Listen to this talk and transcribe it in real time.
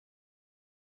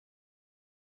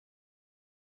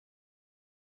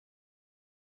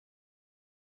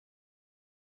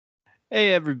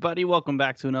Hey, everybody, welcome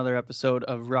back to another episode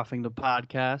of Roughing the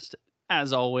Podcast.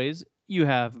 As always, you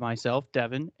have myself,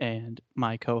 Devin, and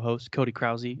my co host, Cody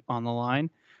Krause, on the line.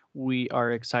 We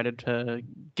are excited to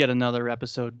get another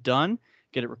episode done,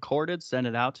 get it recorded, send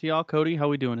it out to y'all. Cody, how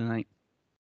we doing tonight?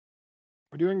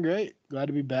 We're doing great. Glad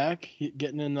to be back.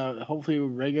 Getting in hopefully a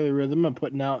regular rhythm of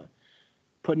putting out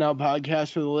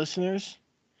podcasts for the listeners.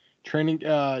 Training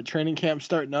camp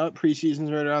starting up.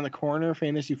 Preseason's right around the corner.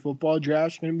 Fantasy football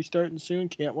draft's going to be starting soon.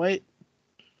 Can't wait.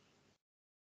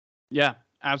 Yeah,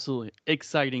 absolutely.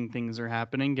 Exciting things are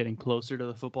happening, getting closer to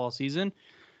the football season,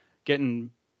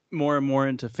 getting more and more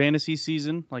into fantasy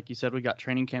season. Like you said, we got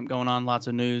training camp going on, lots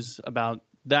of news about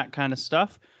that kind of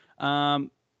stuff. Um,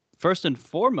 First and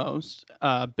foremost,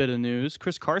 a bit of news: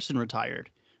 Chris Carson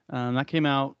retired. That came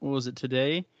out. What was it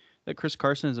today? That Chris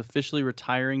Carson is officially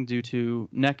retiring due to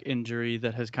neck injury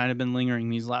that has kind of been lingering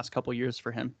these last couple years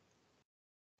for him.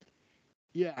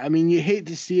 Yeah, I mean you hate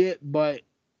to see it, but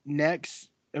necks,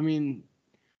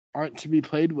 aren't to be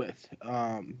played with.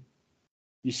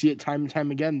 You see it time and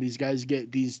time again. These guys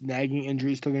get these nagging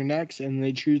injuries to their necks, and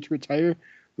they choose to retire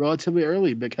relatively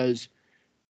early because,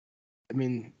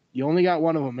 you only got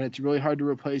one of them, and it's really hard to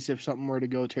replace if something were to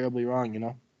go terribly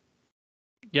wrong.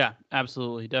 Yeah,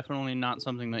 absolutely. Definitely not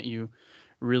something that you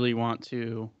really want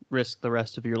to risk the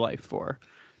rest of your life for.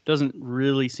 Doesn't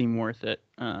really seem worth it.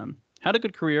 Had a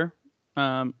good career.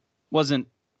 Wasn't,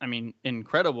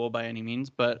 incredible by any means,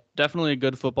 but definitely a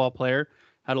good football player.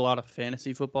 Had a lot of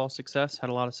fantasy football success. Had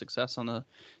a lot of success on the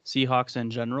Seahawks in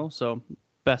general. So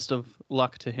best of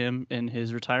luck to him in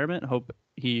his retirement. Hope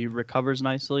he recovers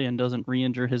nicely and doesn't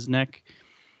re-injure his neck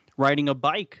riding a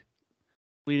bike,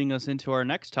 leading us into our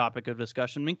next topic of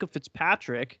discussion. Minka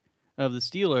Fitzpatrick of the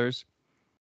Steelers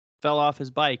fell off his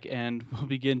bike and will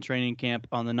begin training camp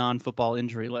on the non-football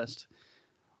injury list.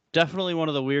 Definitely one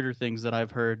of the weirder things that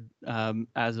I've heard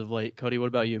as of late. Cody, what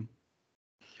about you?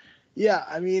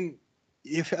 Yeah,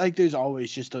 you feel like there's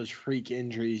always just those freak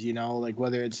injuries, like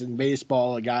whether it's in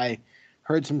baseball, a guy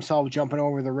hurts himself jumping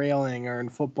over the railing, or in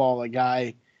football, a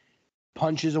guy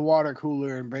punches a water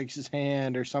cooler and breaks his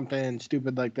hand or something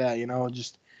stupid like that,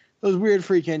 just those weird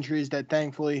freak injuries that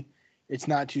thankfully it's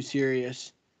not too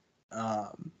serious.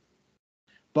 Um,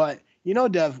 but,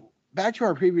 Dev, back to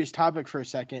our previous topic for a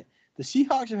second. The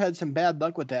Seahawks have had some bad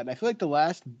luck with that. I feel like the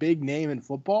last big name in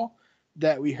football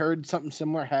that we heard something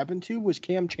similar happen to was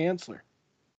Cam Chancellor.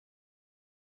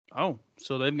 Oh,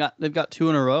 so they've got two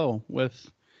in a row with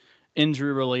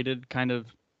injury related kind of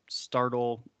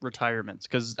startle retirements,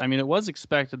 because it was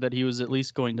expected that he was at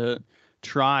least going to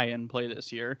try and play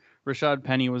this year. Rashad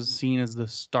Penny was seen as the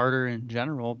starter in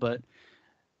general, but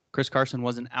Chris Carson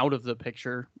wasn't out of the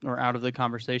picture or out of the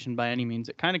conversation by any means.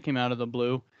 It kind of came out of the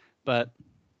blue, but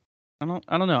I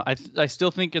don't know. I still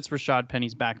think it's Rashad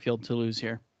Penny's backfield to lose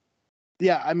here.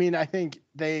 Yeah, I think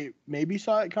they maybe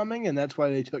saw it coming, and that's why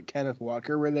they took Kenneth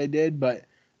Walker where they did. But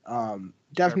Fair point.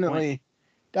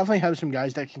 definitely have some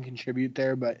guys that can contribute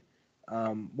there. But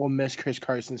we'll miss Chris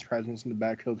Carson's presence in the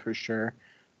backfield for sure.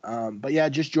 But yeah,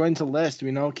 just joins the list. We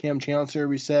know Cam Chancellor.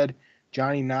 We said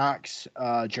Johnny Knox,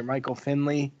 Jermichael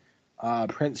Finley,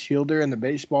 Prince Fielder in the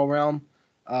baseball realm.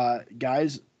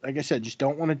 Guys, like I said, just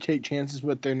don't want to take chances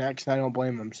with their necks, and I don't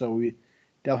blame them. So we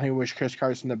definitely wish Chris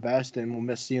Carson the best, and we'll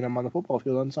miss seeing him on the football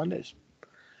field on Sundays.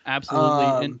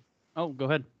 Absolutely. And Um, oh, go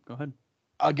ahead. Go ahead.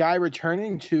 a guy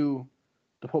returning to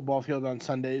the football field on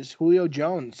Sundays, Julio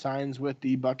Jones signs with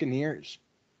the Buccaneers.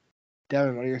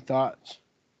 Devin, what are your thoughts?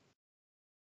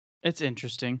 It's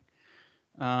interesting.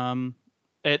 Um,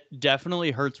 it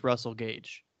definitely hurts Russell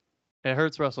Gage. It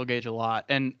hurts Russell Gage a lot.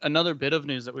 And another bit of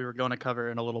news that we were going to cover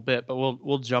in a little bit, but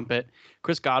we'll jump it.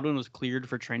 Chris Godwin was cleared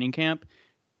for training camp.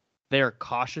 They are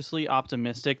cautiously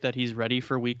optimistic that he's ready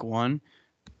for week 1.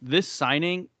 This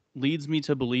signing leads me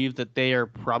to believe that they are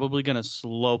probably going to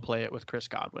slow play it with Chris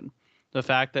Godwin. The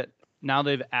fact that now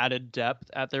they've added depth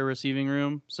at their receiving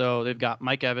room, so they've got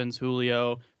Mike Evans,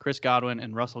 Julio, Chris Godwin,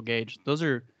 and Russell Gage. Those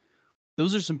are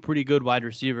some pretty good wide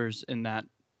receivers in that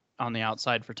on the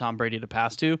outside for Tom Brady to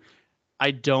pass to.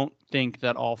 I don't think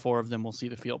that all four of them will see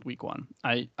the field week 1.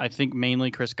 I think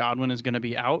mainly Chris Godwin is going to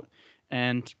be out,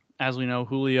 and as we know,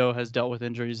 Julio has dealt with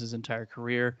injuries his entire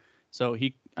career. So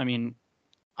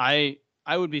I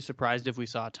I would be surprised if we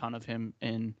saw a ton of him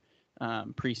in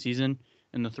preseason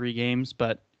in the 3 games,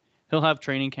 but he'll have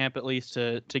training camp at least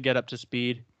to get up to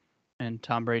speed. And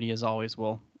Tom Brady, as always,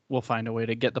 will find a way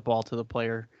to get the ball to the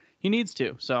player he needs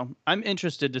to. So I'm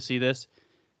interested to see this.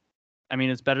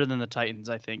 It's better than the Titans,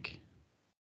 I think.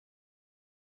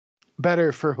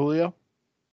 Better for Julio.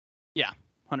 Yeah,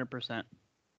 100%.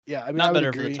 Yeah, I mean, I Not would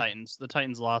better for the agree. Titans. The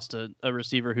Titans lost a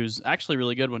receiver who's actually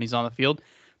really good when he's on the field,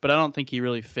 but I don't think he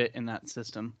really fit in that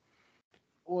system.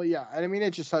 Well, yeah, and I mean,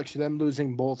 it just sucks for them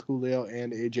losing both Julio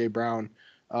and AJ Brown,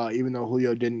 even though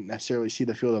Julio didn't necessarily see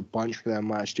the field a bunch for them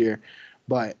last year.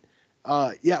 But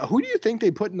yeah, who do you think they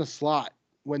put in the slot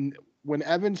when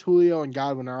Evans, Julio, and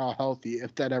Godwin are all healthy?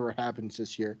 If that ever happens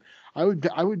this year, I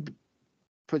would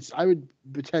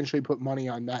potentially put money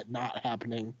on that not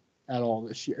happening at all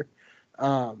this year.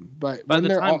 But By when the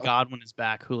they're time all, Godwin is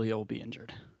back, Julio will be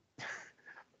injured.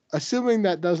 assuming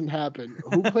that doesn't happen,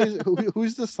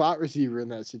 who's the slot receiver in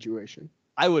that situation?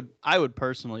 I would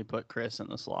personally put Chris in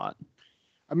the slot.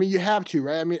 I mean, you have to,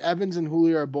 right? I mean, Evans and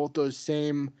Julio are both those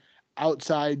same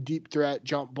outside deep threat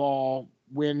jump ball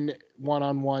win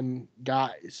one-on-one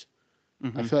guys. I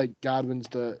Hmm. feel like Godwin's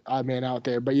the odd man out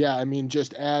there, but yeah, I mean,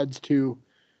 just adds to.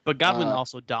 But Godwin Uh,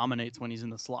 also dominates when he's in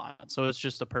the slot, so it's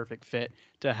just a perfect fit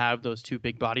to have those two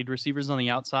big-bodied receivers on the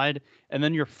outside, and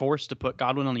then you're forced to put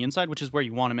Godwin on the inside, which is where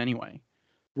you want him anyway.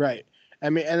 right. I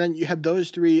mean, and then you have those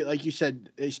three, like you said,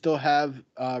 they still have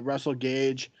Russell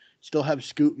Gage, still have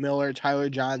Scoot Miller, Tyler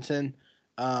Johnson.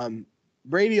 Um,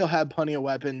 Brady will have plenty of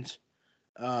weapons.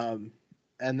 Um,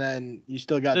 and then you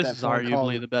still got This that is phone arguably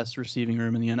call. the best receiving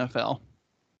room in the NFL.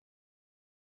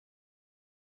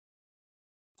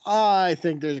 I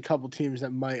think there's a couple teams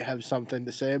that might have something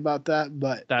to say about that,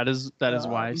 That is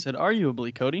why I um, said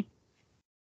arguably, Cody.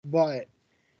 but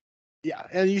yeah,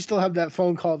 and you still have that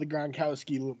phone call to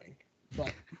Gronkowski looming.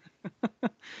 But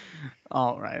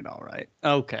All right, all right.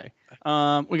 Okay.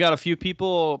 We got a few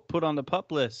people put on the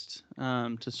pup list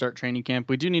to start training camp.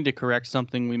 We do need to correct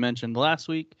something we mentioned last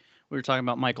week. We were talking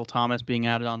about Michael Thomas being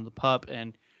added on the pup,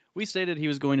 and we stated he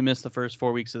was going to miss the first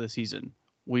 4 weeks of the season.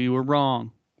 We were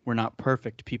wrong. We're not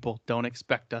perfect, people. Don't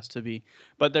expect us to be.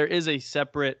 But there is a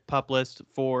separate pup list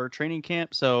for training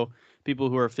camp. So people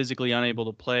who are physically unable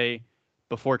to play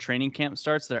before training camp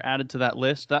starts, they're added to that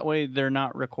list. That way, they're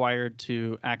not required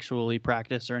to actually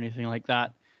practice or anything like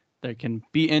that. They can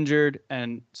be injured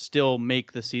and still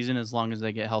make the season as long as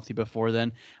they get healthy before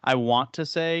then. I want to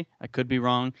say, I could be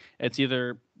wrong, it's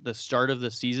either the start of the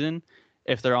season,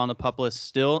 if they're on the pup list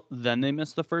still, then they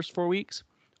miss the first 4 weeks,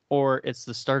 or it's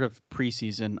the start of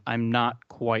preseason. I'm not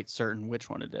quite certain which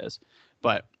one it is.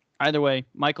 But either way,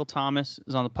 Michael Thomas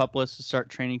is on the pup list to start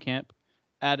training camp.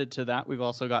 Added to that, we've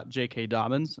also got J.K.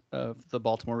 Dobbins of the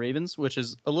Baltimore Ravens, which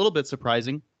is a little bit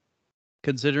surprising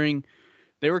considering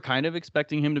they were kind of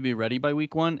expecting him to be ready by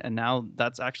week 1, and now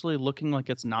that's actually looking like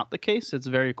it's not the case. It's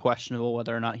very questionable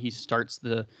whether or not he starts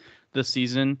the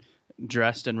season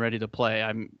dressed and ready to play.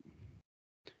 I'm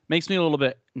makes me a little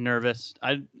bit nervous.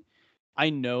 I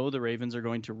know the Ravens are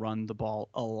going to run the ball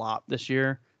a lot this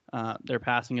year. Their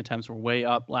passing attempts were way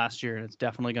up last year, and it's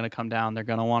definitely going to come down. They're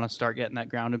going to want to start getting that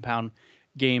ground and pound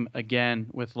game again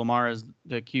with Lamar as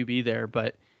the QB there.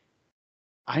 But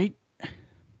I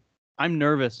I'm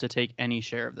nervous to take any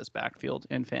share of this backfield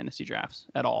in fantasy drafts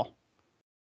at all.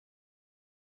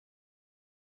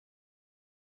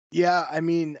 yeah, I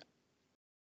mean,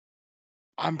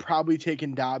 I'm probably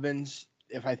taking Dobbins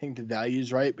if I think the value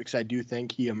is right because I do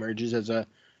think he emerges as a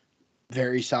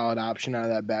very solid option out of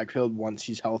that backfield once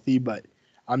he's healthy. But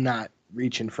I'm not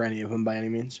reaching for any of them by any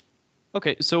means.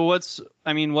 Okay, so what's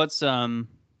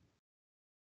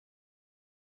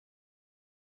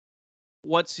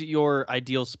your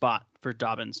ideal spot for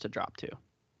Dobbins to drop to?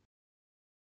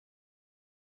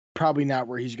 Probably not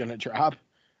where he's going to drop.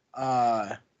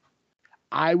 Uh,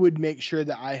 I would make sure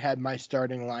that I had my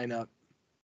starting lineup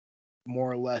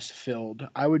more or less filled.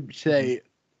 I would say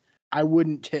I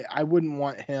wouldn't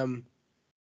want him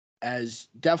as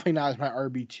definitely not as my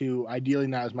RB2, ideally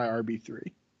not as my RB3.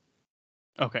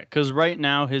 Okay, because right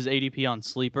now his ADP on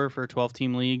Sleeper for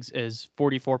 12-team leagues is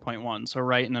 44.1, so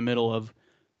right in the middle of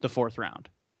the 4th round.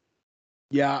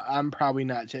 Yeah, I'm probably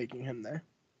not taking him there.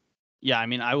 Yeah, I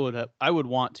mean, I would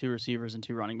want 2 receivers and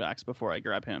 2 running backs before I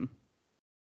grab him.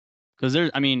 Because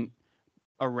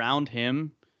around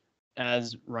him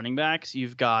as running backs,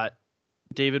 you've got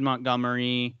David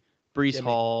Montgomery, Brees Jimmy.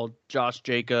 Hall, Josh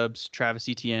Jacobs, Travis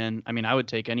Etienne. I mean, I would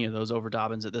take any of those over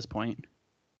Dobbins at this point.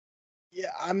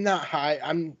 Yeah, I'm not high.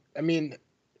 I mean,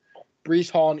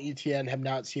 Brees Hall and ETN have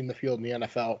not seen the field in the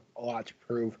NFL a lot to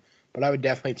prove, but I would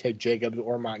definitely take Jacobs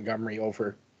or Montgomery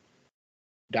over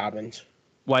Dobbins.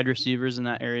 Wide receivers in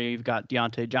that area, you've got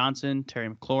Deontay Johnson, Terry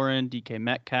McLaurin, DK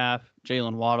Metcalf,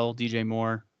 Jalen Waddle, DJ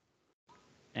Moore,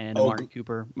 and Oh, Amari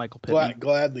Cooper, Michael Pittman.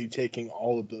 gladly taking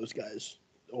all of those guys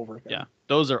over him. Yeah,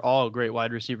 those are all great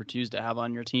wide receiver twos to have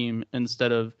on your team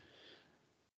instead of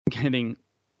getting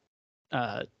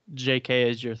JK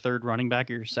as your third running back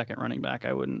or your second running back.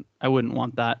 I wouldn't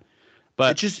want that.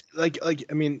 But it's just like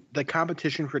I mean, the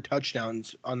competition for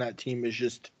touchdowns on that team is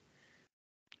just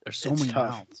there's so it's many tough.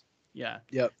 mouths. Yeah.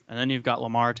 Yep. And then you've got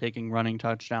Lamar taking running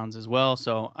touchdowns as well.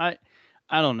 So I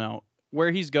don't know where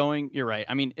he's going. You're right.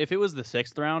 I mean, if it was the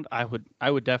 6th round,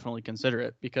 I would definitely consider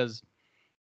it, because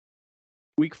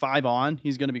week 5 on,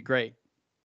 he's going to be great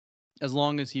as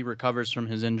long as he recovers from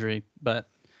his injury. But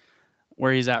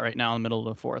where he's at right now in the middle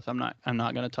of the 4th, I'm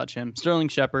not going to touch him. Sterling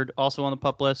Shepard also on the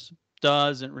pup list.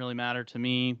 Doesn't really matter to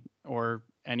me or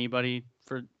anybody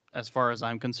for as far as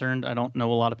I'm concerned. I don't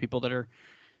know a lot of people that are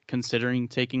considering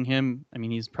taking him. I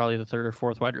mean, he's probably the 3rd or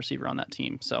 4th wide receiver on that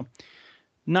team. So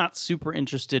not super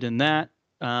interested in that.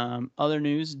 Other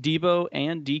news, Debo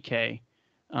and DK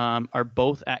are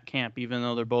both at camp, even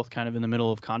though they're both kind of in the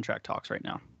middle of contract talks right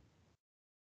now.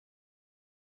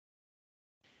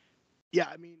 Yeah,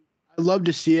 I mean, I love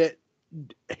to see it.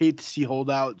 Hate to see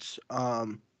holdouts.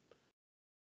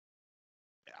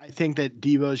 I think that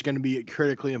Debo is going to be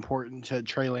critically important to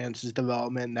Trey Lance's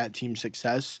development and that team's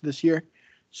success this year.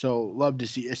 So love to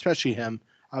see, especially him.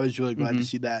 I was really glad to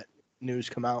see that news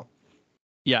come out.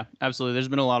 Yeah, absolutely. There's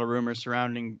been a lot of rumors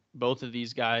surrounding both of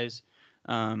these guys.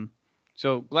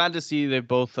 So glad to see they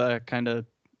both kind of,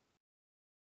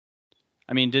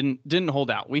 I mean, didn't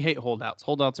hold out. We hate holdouts.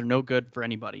 Holdouts are no good for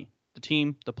anybody. The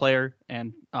team, the player,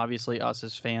 and obviously us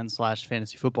as fans /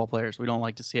 fantasy football players. We don't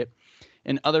like to see it.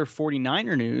 In other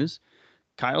 49er news,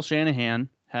 Kyle Shanahan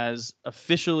has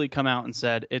officially come out and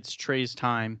said it's Trey's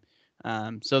time.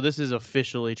 So this is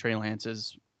officially Trey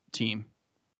Lance's team.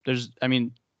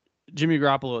 Jimmy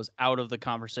Garoppolo is out of the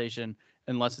conversation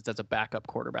unless it's as a backup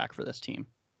quarterback for this team.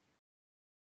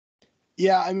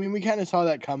 Yeah, I mean, we kind of saw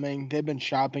that coming. They've been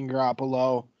shopping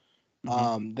Garoppolo.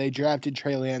 They drafted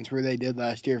Trey Lance where they did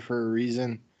last year for a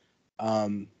reason.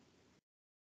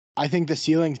 I think the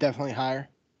ceiling's definitely higher.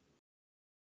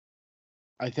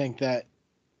 I think that,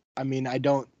 I mean, I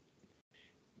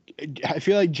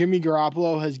feel like Jimmy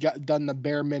Garoppolo has done the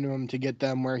bare minimum to get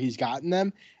them where he's gotten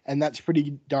them, and that's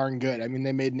pretty darn good. I mean,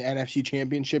 they made an NFC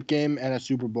Championship game and a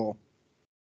Super Bowl.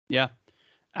 Yeah,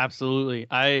 absolutely.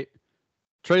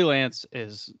 Trey Lance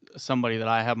is somebody that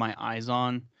I have my eyes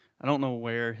on. I don't know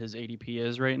where his ADP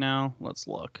is right now. Let's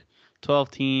look. 12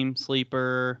 team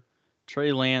sleeper.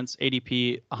 Trey Lance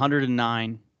ADP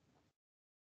 109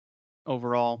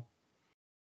 overall.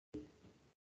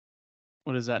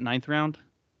 What is that, 9th round?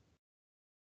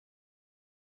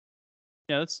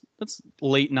 Yeah, that's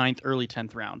late 9th, early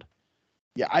 10th round.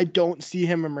 Yeah, I don't see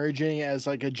him emerging as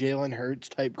like a Jalen Hurts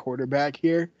type quarterback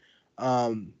here.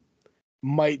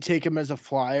 Might take him as a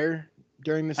flyer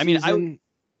during the season. I mean,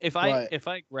 if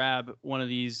I grab one of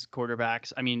these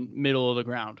quarterbacks, I mean, middle of the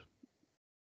ground.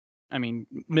 I mean,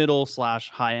 middle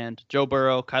 / high end. Joe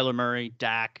Burrow, Kyler Murray,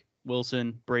 Dak,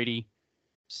 Wilson, Brady,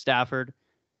 Stafford.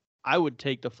 I would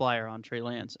take the flyer on Trey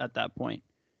Lance at that point.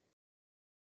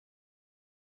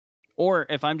 Or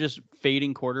if I'm just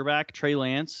fading quarterback, Trey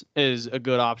Lance is a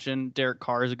good option. Derek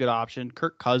Carr is a good option.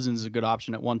 Kirk Cousins is a good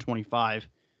option at 125.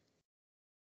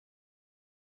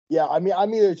 Yeah, I mean,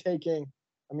 I'm either taking,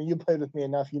 I mean, you played with me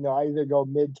enough, you know, I either go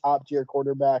mid-top tier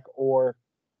quarterback or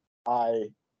I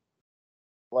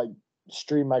like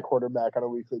stream my quarterback on a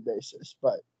weekly basis.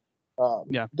 But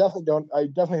Yeah, I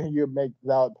definitely think you make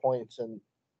valid points, and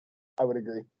I would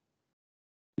agree.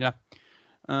 Yeah.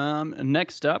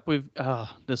 Next up,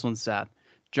 this one's sad.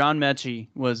 John Mechie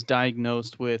was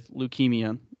diagnosed with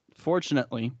leukemia.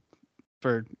 Fortunately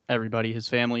for everybody, his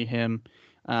family, him,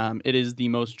 it is the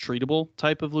most treatable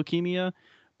type of leukemia,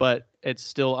 but it's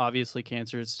still obviously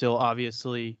cancer. It's still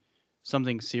obviously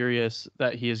something serious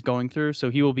that he is going through. So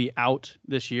he will be out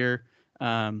this year.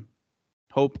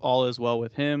 Hope all is well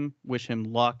with him. Wish him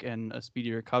luck and a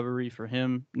speedy recovery for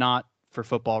him, not for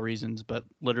football reasons, but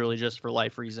literally just for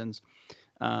life reasons.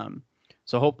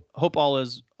 So hope all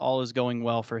is going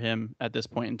well for him at this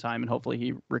point in time, and hopefully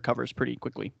he recovers pretty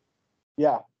quickly.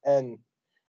 Yeah, and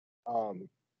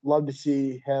love to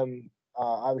see him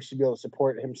obviously be able to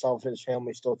support himself and his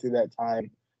family still through that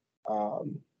time.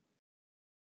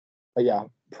 But yeah,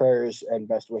 prayers and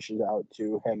best wishes out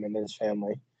to him and his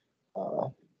family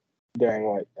during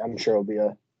what I'm sure will be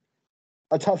a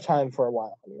tough time for a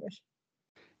while, anyways.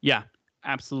 Yeah,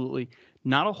 absolutely.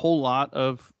 Not a whole lot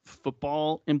of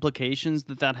football implications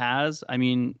that has. I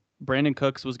mean, Brandon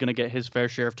Cooks was going to get his fair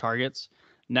share of targets.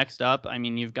 Next up, I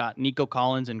mean, you've got Nico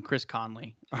Collins and Chris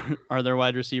Conley are their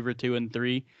wide receiver 2 and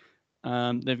 3.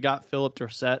 They've got Philip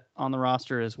Dorsett on the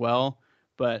roster as well,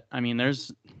 but I mean,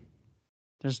 there's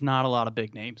not a lot of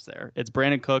big names there. It's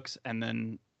Brandon Cooks and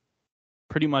then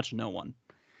pretty much no one.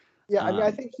 Yeah, I mean,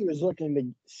 I think he was looking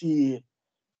to see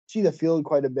the field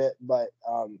quite a bit, but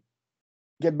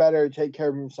get better, take care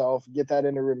of himself, get that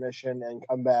into remission, and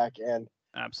come back and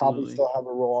probably Absolutely. still have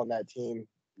a role on that team.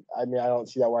 I mean, I don't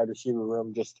see that wide receiver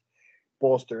room just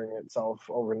bolstering itself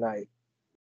overnight.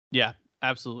 Yeah,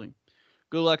 absolutely.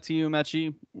 Good luck to you,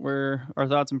 Mechie. Our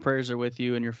thoughts and prayers are with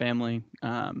you and your family.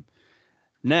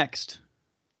 Next,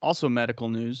 also medical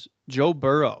news: Joe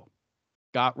Burrow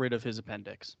got rid of his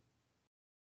appendix.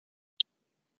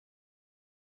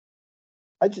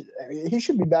 He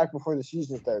should be back before the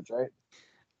season starts, right?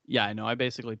 Yeah, I know. I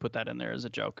basically put that in there as a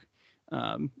joke.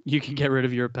 You can get rid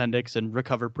of your appendix and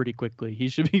recover pretty quickly. He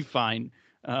should be fine.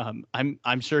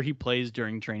 I'm sure he plays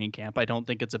during training camp. I don't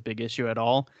think it's a big issue at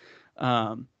all.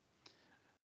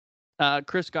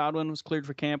 Chris Godwin was cleared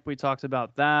for camp. We talked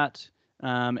about that.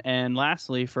 And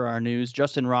lastly, for our news,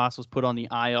 Justin Ross was put on the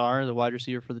IR, the wide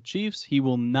receiver for the Chiefs. He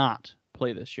will not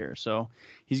play this year. So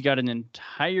he's got an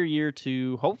entire year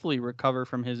to hopefully recover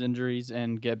from his injuries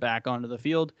and get back onto the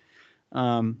field.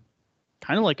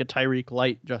 Kind of like a Tyreek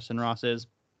Light, Justin Ross is.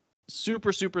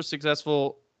 Super, super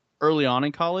successful early on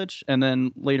in college. And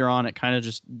then later on, it kind of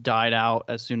just died out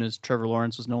as soon as Trevor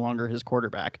Lawrence was no longer his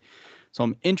quarterback. So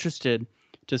I'm interested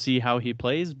to see how he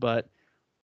plays, but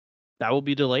that will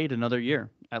be delayed another year,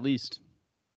 at least.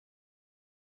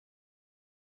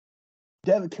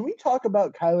 Dev, can we talk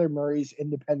about Kyler Murray's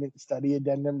independent study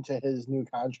addendum to his new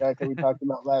contract that we talked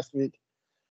about last week?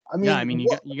 I mean,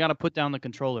 you got to put down the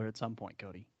controller at some point,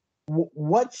 Cody.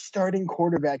 What starting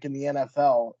quarterback in the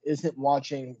NFL isn't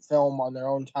watching film on their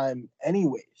own time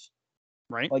anyways?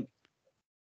 Right? Like,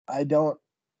 to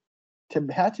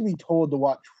have to be told to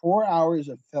watch 4 hours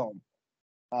of film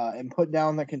and put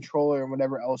down the controller and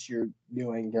whatever else you're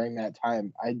doing during that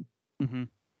time,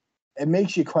 it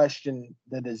makes you question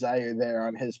the desire there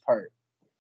on his part.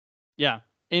 Yeah,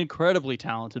 incredibly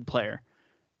talented player.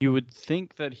 You would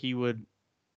think that he would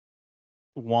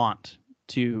want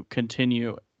to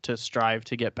continue to strive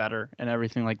to get better and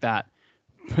everything like that.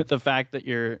 But the fact that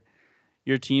your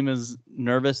team is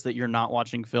nervous that you're not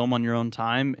watching film on your own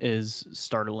time is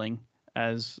startling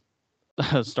as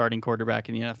a starting quarterback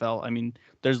in the NFL. I mean,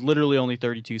 there's literally only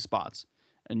 32 spots,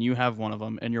 and you have one of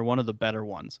them, and you're one of the better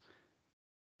ones.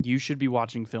 You should be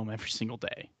watching film every single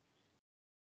day.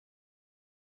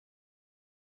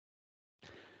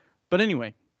 But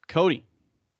anyway, Cody,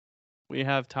 we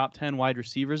have top 10 wide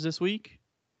receivers this week,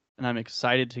 and I'm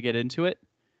excited to get into it.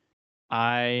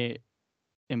 I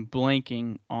am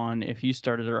blanking on if you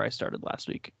started or I started last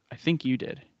week. I think you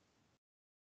did.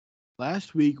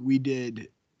 Last week we did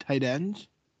tight ends.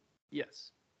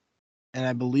 Yes. And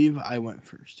I believe I went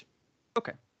first.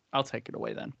 Okay. I'll take it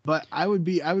away then. But I would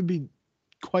be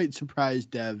quite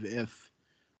surprised, Dev, if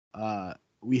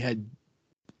we had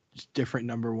different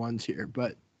number ones here.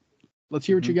 But let's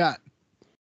hear what you got.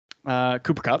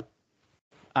 Cooper Kupp.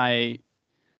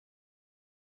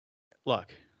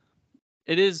 Look,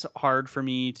 it is hard for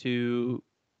me to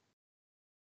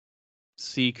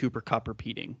see Cooper Kupp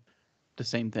repeating the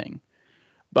same thing.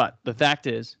 But the fact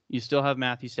is, you still have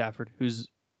Matthew Stafford, who's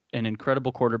an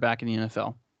incredible quarterback in the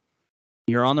NFL.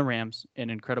 You're on the Rams, an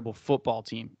incredible football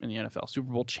team in the NFL,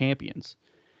 Super Bowl champions.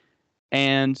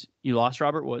 And you lost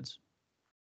Robert Woods,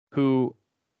 who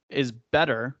is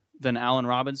better than Allen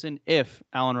Robinson if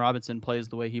Allen Robinson plays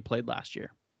the way he played last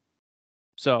year.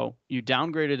 So you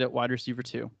downgraded at wide receiver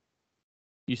 2.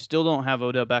 You still don't have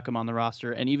Odell Beckham on the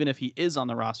roster. And even if he is on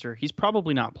the roster, he's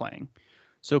probably not playing.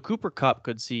 So Cooper Kupp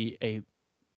could see a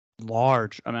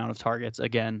large amount of targets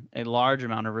again, a large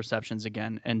amount of receptions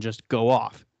again, and just go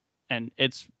off. And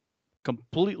it's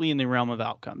completely in the realm of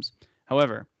outcomes.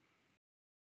 However,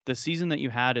 the season that you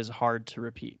had is hard to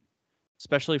repeat,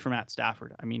 especially for Matt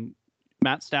Stafford. I mean,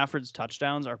 Matt Stafford's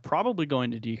touchdowns are probably going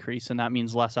to decrease, and that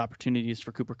means less opportunities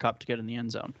for Cooper Kupp to get in the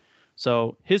end zone.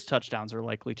 So his touchdowns are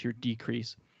likely to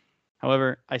decrease.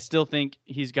 However, I still think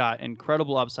he's got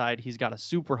incredible upside. He's got a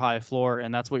super high floor,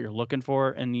 and that's what you're looking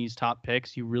for in these top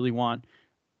picks. You really want,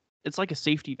 it's like a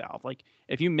safety valve. Like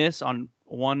if you miss on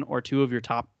 1 or 2 of your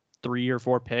top 3 or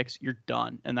 4 picks, you're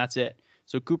done, and that's it.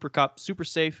 So Cooper Kupp, super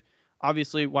safe.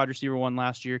 Obviously, wide receiver 1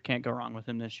 last year. Can't go wrong with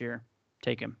him this year.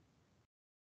 Take him.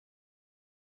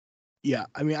 Yeah,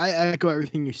 I mean, I echo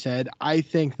everything you said. I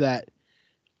think that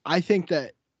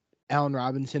Allen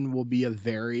Robinson will be a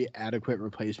very adequate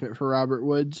replacement for Robert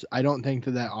Woods. I don't think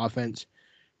that offense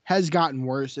has gotten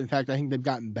worse. In fact, I think they've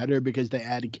gotten better because they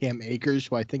added Cam Akers,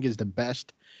 who I think is the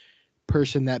best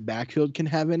person that backfield can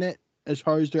have in it as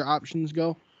far as their options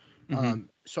go.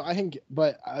 So I think,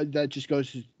 but that just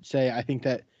goes to say, I think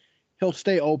that he'll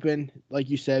stay open. Like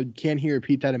you said, can he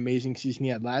repeat that amazing season he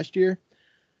had last year?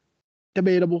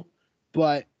 Debatable.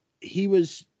 But he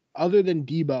was, other than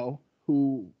Debo,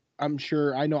 who I'm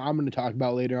sure I know I'm going to talk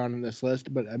about later on in this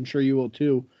list, but I'm sure you will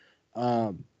too.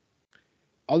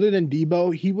 Other than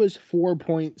Debo, he was 4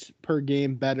 points per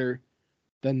game better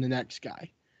than the next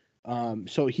guy.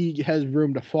 So he has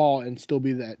room to fall and still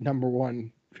be that number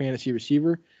one fantasy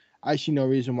receiver. I see no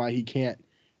reason why he can't.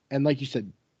 And like you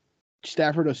said,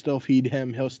 Stafford will still feed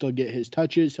him. He'll still get his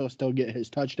touches. He'll still get his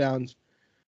touchdowns.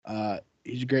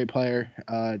 He's a great player.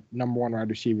 Number one wide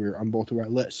receiver on both of our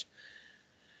lists.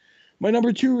 My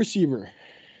number two receiver.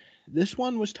 This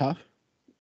one was tough.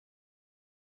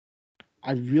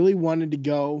 I really wanted to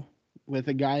go with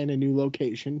a guy in a new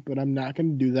location, but I'm not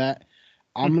going to do that.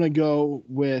 I'm going to go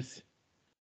with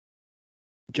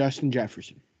Justin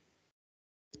Jefferson.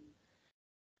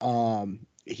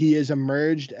 He has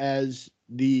emerged as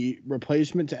the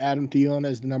replacement to Adam Thielen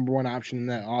as the number one option in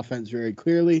that offense very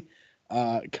clearly.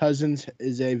 Cousins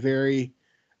is a very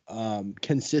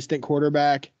consistent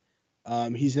quarterback.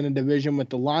 He's in a division with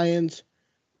the Lions,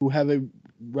 who have a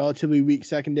relatively weak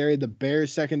secondary. The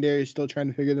Bears secondary is still trying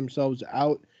to figure themselves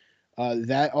out.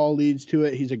 That all leads to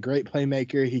it. He's a great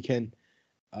playmaker. He can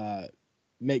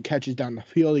make catches down the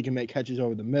field. He can make catches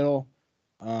over the middle.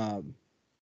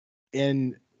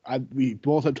 And we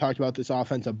both have talked about this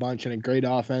offense a bunch, and a great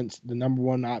offense, the number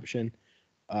one option.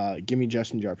 Give me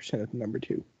Justin Jefferson at the number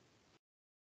two.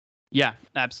 Yeah,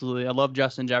 absolutely. I love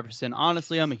Justin Jefferson.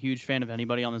 Honestly, I'm a huge fan of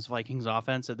anybody on this Vikings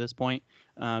offense at this point.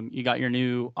 You got your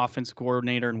new offensive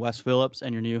coordinator in Wes Phillips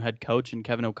and your new head coach in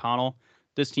Kevin O'Connell.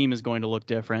 This team is going to look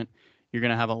different. You're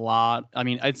going to have a lot. I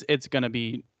mean, it's going to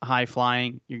be high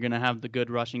flying. You're going to have the good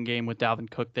rushing game with Dalvin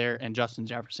Cook there and Justin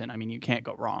Jefferson. I mean, you can't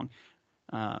go wrong.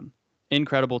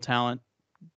 Incredible talent,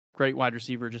 great wide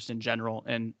receiver just in general,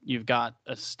 and you've got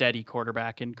a steady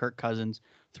quarterback in Kirk Cousins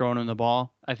throwing him the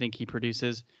ball. I think he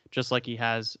produces just like he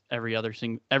has every other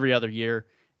year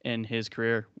in his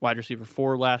career. Wide receiver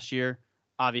 4 last year,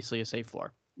 obviously a safe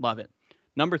floor. Love it.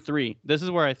 Number 3, this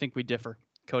is where I think we differ,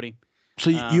 Cody. So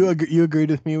you agreed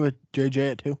with me with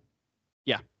JJ at 2?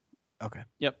 Yeah. Okay.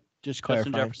 Yep. Just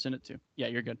clarifying. Justin Jefferson at 2. Yeah,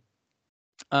 you're good.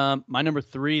 My number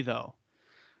 3 though.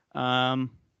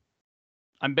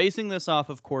 I'm basing this off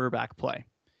of quarterback play.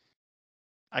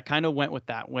 I kind of went with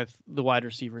that with the wide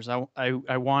receivers.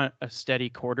 I want a steady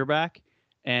quarterback,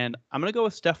 and I'm going to go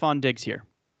with Stefon Diggs here.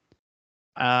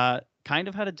 Kind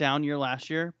of had a down year last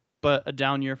year, but a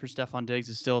down year for Stefon Diggs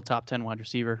is still a top 10 wide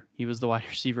receiver. He was the wide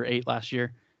receiver 8 last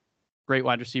year. Great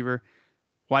wide receiver.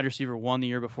 Wide receiver 1 the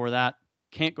year before that.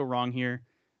 Can't go wrong here.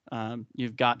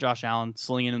 You've got Josh Allen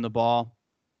slinging in the ball,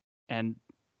 and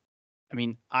I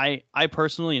mean, I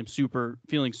personally am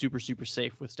feeling super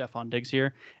safe with Stefon Diggs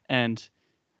here, and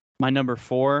my number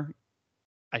 4,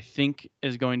 I think,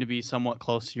 is going to be somewhat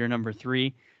close to your number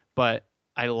 3, but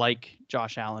I like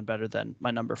Josh Allen better than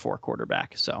my number 4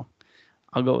 quarterback, so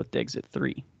I'll go with Diggs at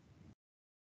 3.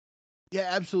 Yeah,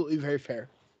 absolutely, very fair.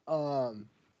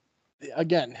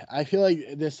 Again, I feel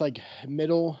like this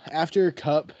middle after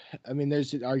Cup. I mean,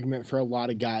 there's an argument for a lot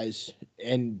of guys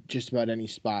in just about any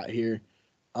spot here.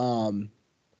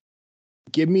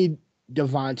 Give me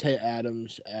Devontae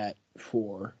Adams at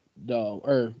 4, though,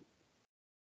 or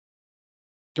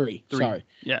 3. Sorry.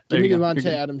 Yeah. Give me Devontae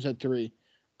Adams at 3.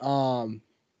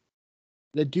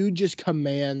 The dude just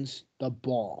commands the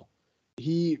ball.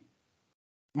 He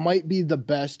might be the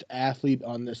best athlete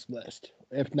on this list,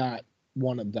 if not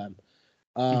one of them.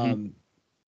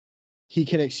 He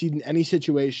can exceed in any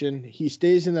situation. He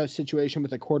stays in a situation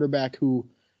with a quarterback who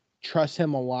trusts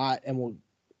him a lot and will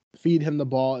feed him the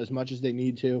ball as much as they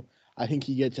need to. I think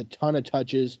he gets a ton of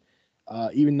touches,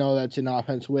 even though that's an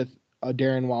offense with a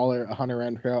Darren Waller, a Hunter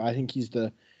Renfrow. I think he's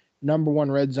the number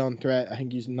 1 red zone threat. I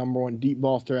think he's the number 1 deep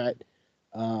ball threat.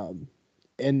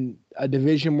 In a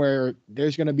division where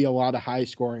there's going to be a lot of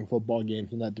high-scoring football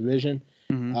games in that division,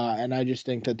 and I just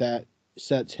think that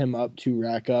sets him up to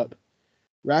rack up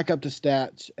the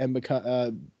stats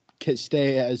and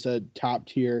stay as a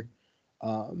top-tier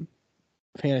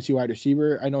fantasy wide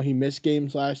receiver. I know he missed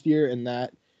games last year, and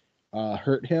that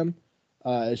hurt him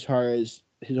as far as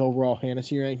his overall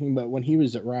fantasy ranking. But when he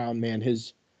was around, man,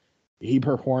 he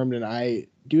performed, and I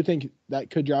do think that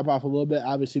could drop off a little bit.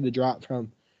 Obviously, the drop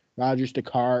from Rodgers to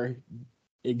Carr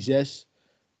exists,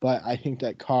 but I think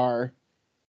that Carr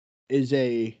is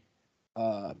a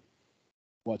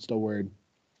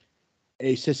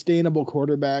a sustainable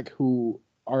quarterback who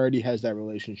already has that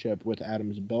relationship with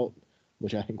Adams built,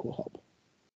 which I think will help.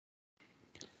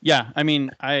 Yeah, I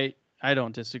mean, I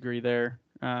don't disagree there.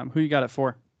 Who you got it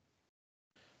for?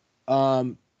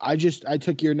 I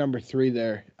took your number 3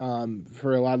 there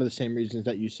for a lot of the same reasons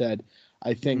that you said.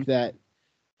 I think that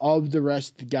of the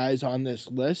rest of the guys on this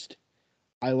list,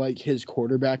 I like his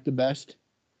quarterback the best.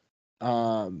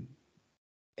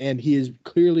 And he is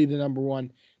clearly the number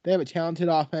one. They have a talented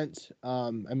offense.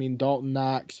 I mean, Dalton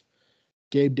Knox,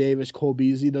 Gabe Davis, Cole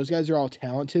Beasley, those guys are all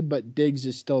talented, but Diggs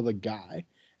is still the guy.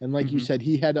 And like you said,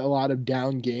 he had a lot of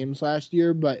down games last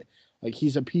year, but like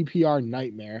he's a PPR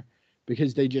nightmare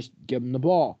because they just give him the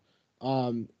ball.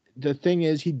 The thing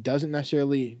is, he doesn't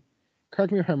necessarily,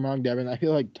 correct me if I'm wrong, Devin, I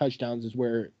feel like touchdowns is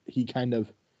where he kind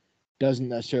of doesn't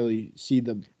necessarily see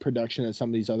the production that some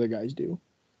of these other guys do.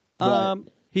 But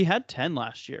he had 10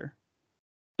 last year.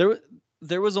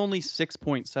 There was only 6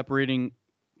 points separating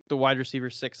the wide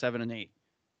receivers 6, 7, and 8.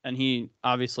 And he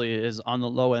obviously is on the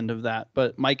low end of that.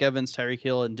 But Mike Evans, Tyreek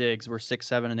Hill, and Diggs were 6,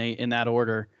 7, and 8 in that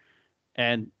order.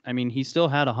 And I mean, he still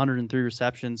had 103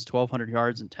 receptions, 1,200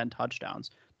 yards, and 10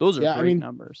 touchdowns. Those are great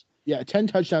numbers. Yeah, 10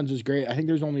 touchdowns is great. I think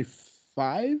there's only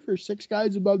 5 or 6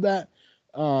 guys above that.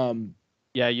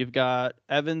 Yeah, you've got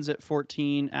Evans at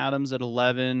 14, Adams at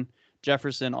 11,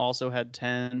 Jefferson also had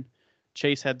 10,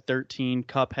 Chase had 13,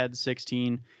 Kupp had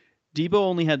 16. Debo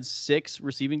only had 6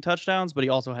 receiving touchdowns, but he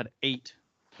also had 8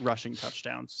 rushing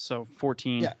touchdowns, so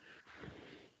 14.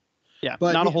 Yeah,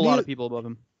 but not a whole lot of people above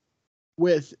him.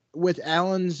 With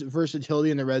Allen's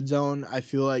versatility in the red zone, I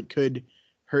feel like could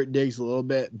hurt Diggs a little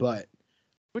bit, but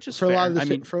which is for fair. a lot of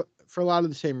the for a lot of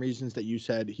the same reasons that you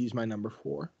said, he's my number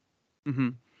 4.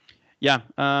 Yeah,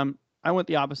 I went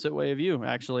the opposite way of you.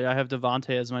 Actually, I have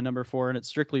Devontae as my number 4, and it's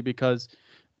strictly because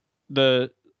the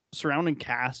surrounding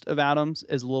cast of Adams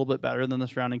is a little bit better than the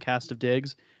surrounding cast of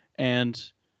Diggs, and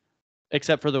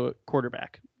except for the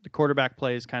quarterback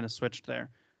play is kind of switched there.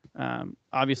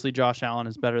 Obviously, Josh Allen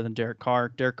is better than Derek Carr.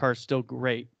 Derek Carr is still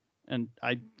great, and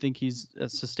I think he's a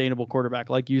sustainable quarterback,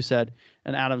 like you said,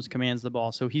 and Adams commands the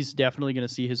ball, so he's definitely going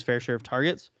to see his fair share of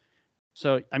targets.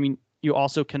 So, I mean, you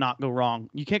also cannot go wrong.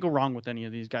 You can't go wrong with any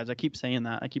of these guys. I keep saying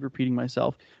that. I keep repeating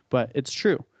myself, but it's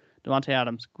true. Davante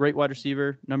Adams, great wide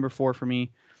receiver, number 4 for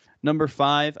me. Number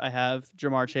 5, I have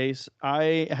Ja'Marr Chase.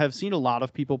 I have seen a lot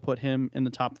of people put him in the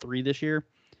top 3 this year,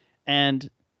 and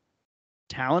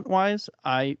talent-wise,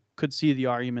 I could see the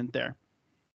argument there.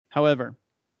 However,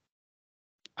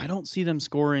 I don't see them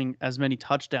scoring as many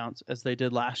touchdowns as they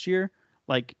did last year.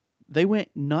 Like, they went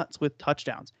nuts with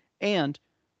touchdowns, and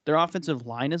their offensive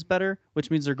line is better, which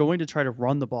means they're going to try to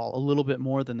run the ball a little bit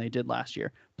more than they did last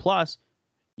year. Plus,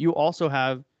 you also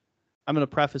have, I'm going to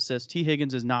preface this, T.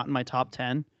 Higgins is not in my top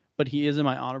 10, but he is in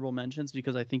my honorable mentions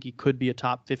because I think he could be a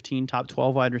top 15, top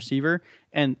 12 wide receiver.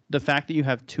 And the fact that you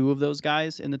have 2 of those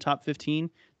guys in the top 15,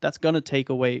 that's going to take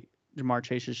away Ja'Marr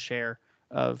Chase's share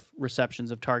of receptions,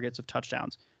 of targets, of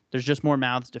touchdowns. There's just more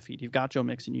mouths to feed. You've got Joe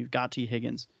Mixon. You've got T.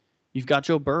 Higgins. You've got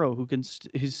Joe Burrow, who can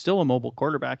he's still a mobile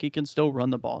quarterback. He can still run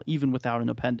the ball, even without an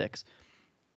appendix.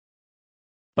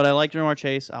 But I like Ja'Marr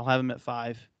Chase. I'll have him at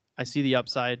 5. I see the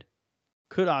upside.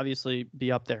 Could obviously be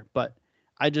up there, but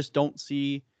I just don't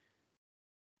see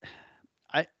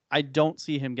I don't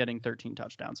see him getting 13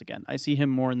 touchdowns again. I see him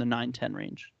more in the 9-10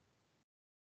 range.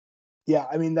 Yeah,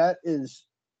 I mean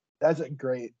that's a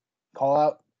great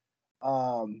call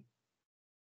out.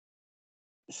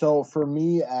 So for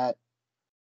me at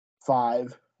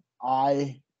 5,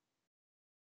 I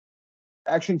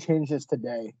actually changed this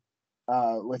today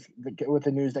with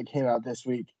the news that came out this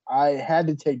week. I had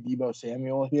to take Deebo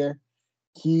Samuel here.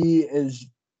 He is,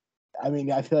 I mean,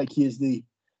 I feel like he is the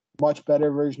much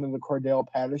better version of the Cordell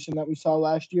Patterson that we saw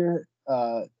last year,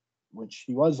 which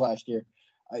he was last year.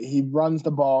 He runs the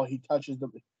ball. He touches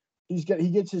he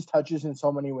gets his touches in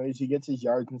so many ways. He gets his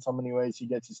yards in so many ways. He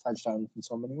gets his touchdowns in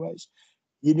so many ways.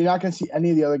 You're not going to see any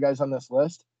of the other guys on this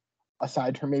list,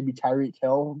 aside from maybe Tyreek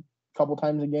Hill a couple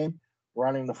times a game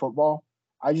running the football.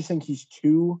 I just think he's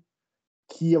too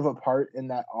key of a part in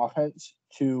that offense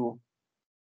to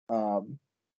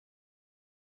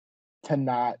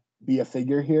not be a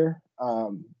figure here.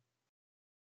 And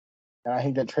I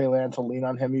think that Trey Lance will lean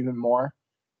on him even more.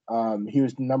 He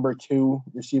was the number 2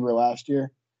 receiver last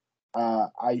year.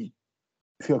 I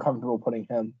feel comfortable putting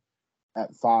him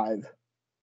at 5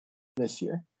 this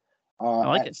year. I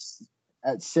like it.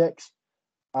 At 6,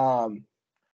 I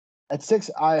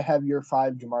have your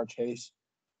 5, Ja'Marr Chase.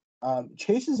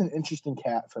 Chase is an interesting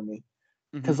cat for me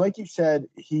because, like you said,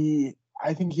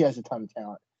 I think he has a ton of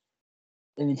talent,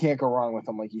 and you can't go wrong with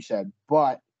him, like you said.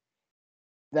 But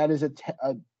that is a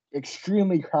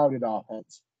extremely crowded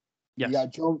offense. Yes. You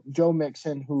got Joe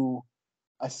Mixon, who,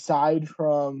 aside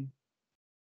from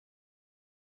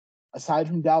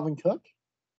Dalvin Cook,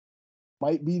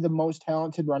 might be the most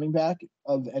talented running back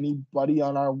of anybody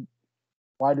on our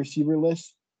wide receiver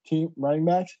list team running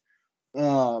backs.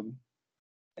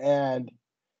 And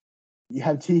you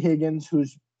have T. Higgins,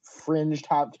 who's fringe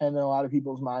top 10 in a lot of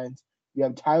people's minds. You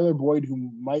have Tyler Boyd,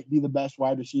 who might be the best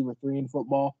wide receiver 3 in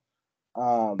football.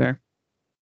 Fair.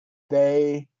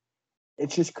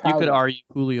 It's just You could crowded. argue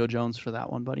Julio Jones for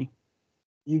that one, buddy.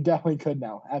 You definitely could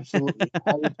now. Absolutely.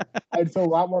 I'd feel a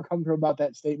lot more comfortable about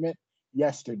that statement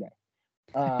yesterday.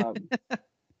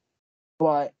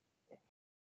 But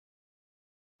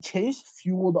Chase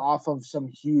fueled off of some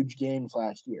huge games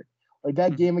last year. Like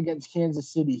that game against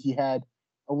Kansas City, he had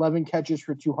 11 catches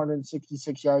for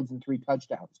 266 yards and 3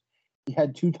 touchdowns. He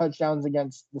had 2 touchdowns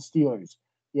against the Steelers.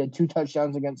 He had 2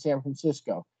 touchdowns against San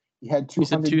Francisco. He had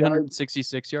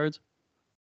 266 yards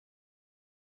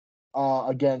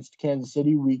against Kansas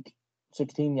City week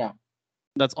 16. Yeah,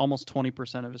 that's almost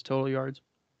 20% of his total yards.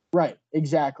 Right,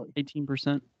 exactly.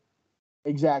 18%.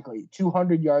 Exactly.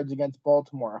 200 yards against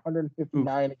Baltimore,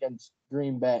 159 against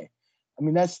Green Bay. I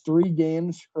mean, that's 3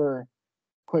 games for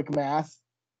quick math,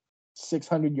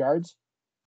 600 yards.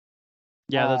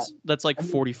 Yeah, that's like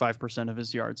 45% of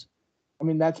his yards. I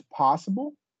mean, that's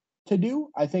possible to do.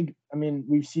 I mean,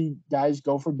 we see guys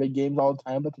go for big games all the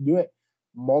time, but to do it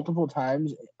multiple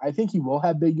times, I think he will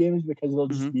have big games because it'll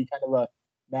just be kind of a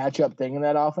matchup thing in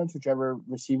that offense. Whichever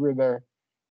receiver they're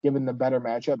given the better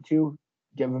matchup to,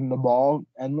 give him the ball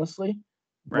endlessly.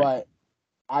 Right. But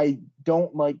I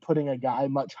don't like putting a guy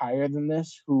much higher than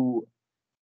this who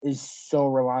is so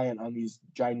reliant on these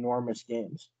ginormous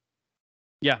games.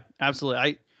 Yeah,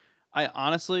 absolutely. I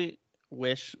honestly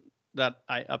wish that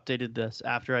I updated this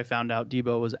after I found out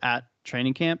Debo was at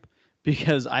training camp,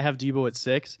 because I have Debo at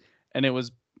 6, and it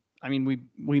was, I mean,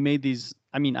 we made these,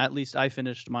 I mean, at least I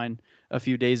finished mine a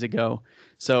few days ago.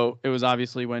 So it was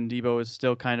obviously when Debo was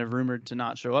still kind of rumored to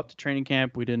not show up to training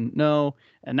camp. We didn't know.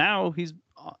 And now he's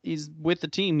with the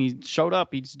team. He showed up.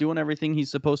 He's doing everything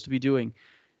he's supposed to be doing.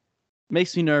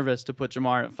 Makes me nervous to put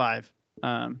Ja'Marr at 5.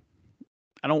 I'm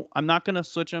not going to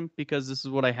switch him because this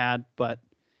is what I had, but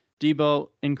Debo,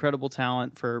 incredible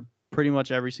talent for pretty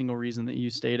much every single reason that you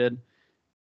stated.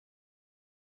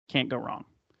 Can't go wrong.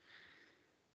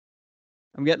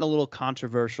 I'm getting a little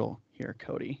controversial here,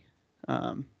 Cody,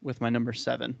 with my number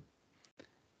 7.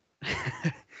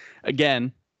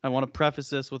 Again, I want to preface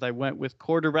this with I went with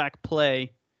quarterback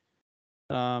play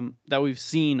that we've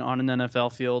seen on an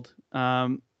NFL field.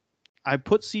 I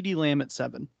put CeeDee Lamb at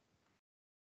 7.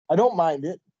 I don't mind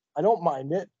it. Okay,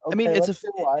 I mean,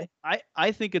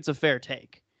 I think it's a fair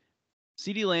take.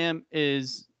 CeeDee Lamb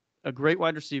is a great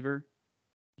wide receiver.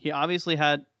 He obviously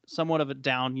had somewhat of a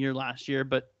down year last year,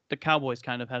 but the Cowboys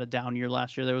kind of had a down year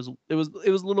last year. It was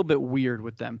a little bit weird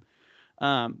with them.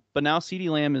 But now CeeDee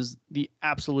Lamb is the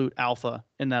absolute alpha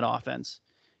in that offense.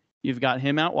 You've got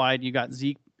him out wide. You got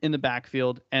Zeke in the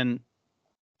backfield, and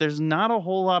there's not a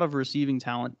whole lot of receiving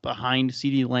talent behind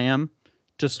CeeDee Lamb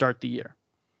to start the year.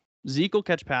 Zeke will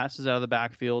catch passes out of the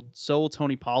backfield. So will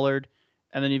Tony Pollard.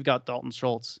 And then you've got Dalton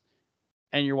Schultz.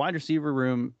 And your wide receiver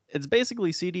room, it's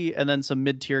basically CeeDee and then some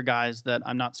mid-tier guys that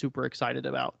I'm not super excited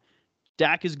about.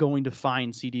 Dak is going to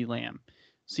find CeeDee Lamb.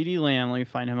 CeeDee Lamb, let me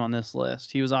find him on this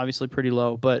list. He was obviously pretty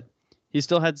low, but he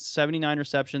still had 79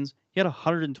 receptions. He had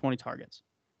 120 targets.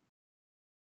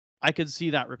 I could see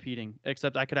that repeating,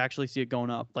 except I could actually see it going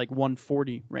up, like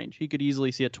 140 range. He could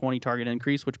easily see a 20 target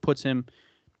increase, which puts him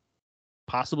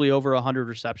possibly over 100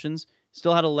 receptions.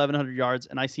 Still had 1,100 yards,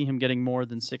 and I see him getting more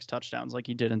than 6 touchdowns like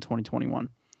he did in 2021.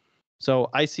 So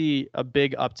I see a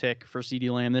big uptick for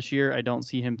CeeDee Lamb this year. I don't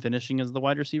see him finishing as the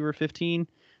wide receiver 15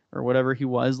 or whatever he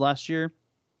was last year.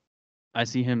 I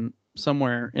see him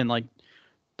somewhere in like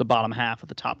the bottom half of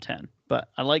the top 10. But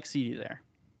I like CeeDee there.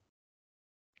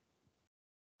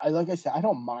 Like I said, I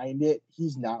don't mind it.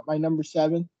 He's not my number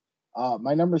 7.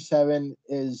 My number 7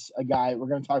 is a guy. We're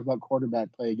going to talk about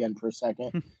quarterback play again for a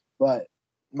second. But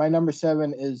my number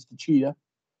 7 is the Cheetah,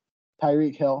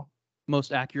 Tyreek Hill.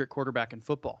 Most accurate quarterback in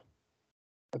football.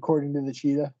 According to the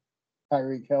Cheetah,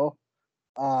 Tyreek Hill.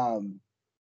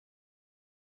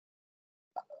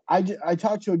 I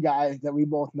talked to a guy that we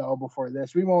both know before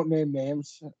this. We won't name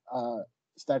names,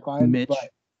 Steckline, Mitch.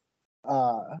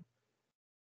 But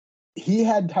he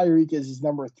had Tyreek as his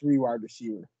number 3 wide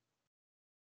receiver.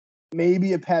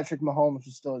 Maybe if Patrick Mahomes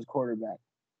was still his quarterback.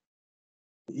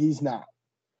 He's not.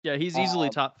 Yeah, he's easily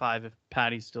top 5 if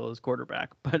Patty's still his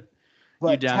quarterback, but you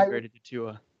downgraded to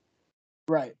Tua.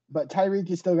 Right, but Tyreek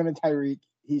is still going to Tyreek.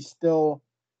 He's still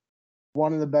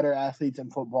one of the better athletes in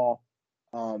football.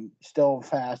 Still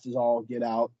fast as all get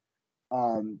out.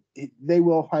 They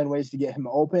will find ways to get him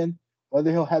open.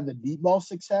 Whether he'll have the deep ball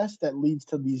success that leads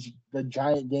to the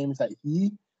giant games that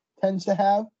he tends to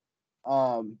have,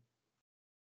 I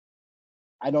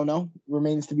don't know.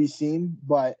 Remains to be seen.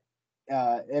 But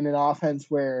in an offense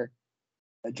where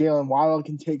Jalen Waddle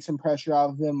can take some pressure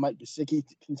off of him. Mike Gesicki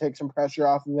can take some pressure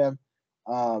off of him.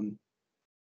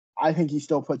 I think he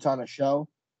still puts on a show,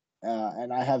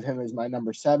 and I have him as my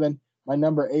number 7. My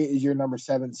number 8 is your number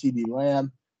 7, CeeDee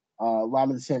Lamb. A lot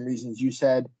of the same reasons you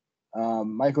said.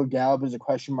 Michael Gallup is a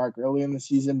question mark early in the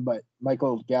season, but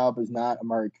Michael Gallup is not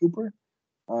Amari Cooper.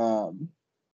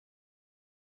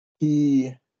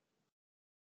 He,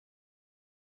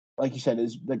 like you said,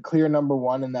 is the clear number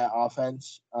 1 in that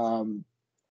offense.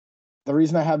 The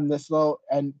reason I have him this low,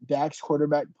 and Dak's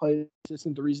quarterback play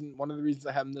isn't the reason. One of the reasons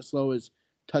I have him this low is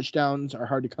touchdowns are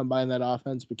hard to come by in that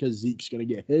offense because Zeke's going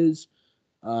to get his.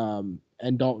 And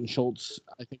Dalton Schultz,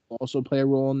 I think, will also play a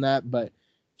role in that. But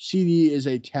CD is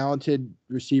a talented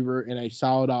receiver in a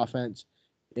solid offense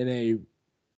in a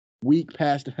weak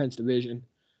pass defense division.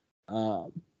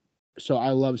 So I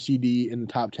love CD in the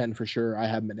top 10 for sure. I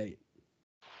have him at 8.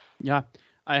 Yeah,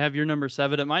 I have your number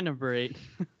 7 at my number 8.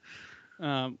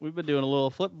 We've been doing a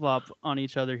little flip-flop on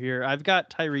each other here. I've got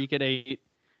Tyreek at 8.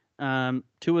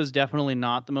 Tua is definitely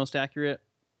not the most accurate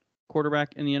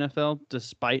quarterback in the NFL,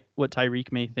 despite what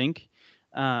Tyreek may think.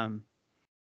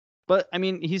 But, I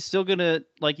mean, he's still going to,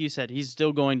 like you said, he's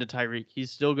still going to Tyreek. He's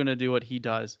still going to do what he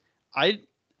does.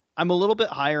 I'm a little bit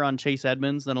higher on Chase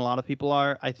Edmonds than a lot of people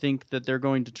are. I think that they're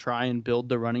going to try and build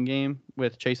the running game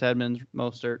with Chase Edmonds,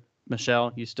 Mostert,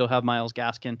 Michelle. You still have Myles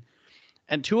Gaskin.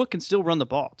 And Tua can still run the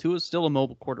ball. Tua is still a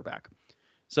mobile quarterback.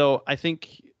 So I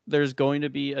think there's going to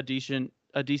be a decent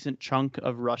chunk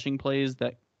of rushing plays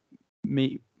that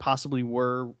may possibly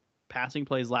were passing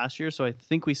plays last year. So I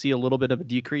think we see a little bit of a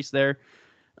decrease there.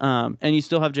 And you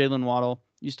still have Jalen Waddle.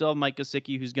 You still have Mike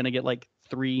Gesicki, who's going to get like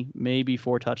 3, maybe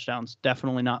 4 touchdowns.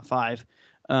 Definitely not 5.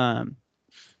 And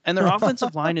their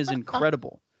offensive line is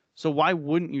incredible. So why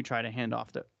wouldn't you try to hand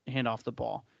off the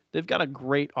ball? They've got a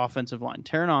great offensive line.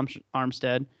 Terron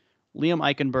Armstead, Liam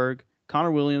Eichenberg,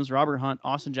 Connor Williams, Robert Hunt,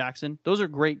 Austin Jackson. Those are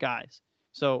great guys.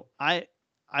 So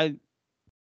I'm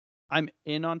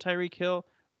in on Tyreek Hill,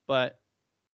 but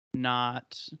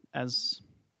not as.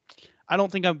 I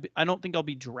don't think I'll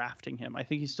be drafting him. I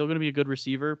think he's still going to be a good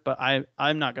receiver, but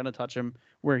I'm not going to touch him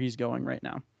where he's going right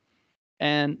now.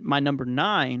 And my number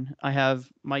 9, I have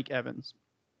Mike Evans.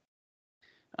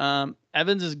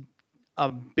 Evans is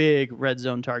a big red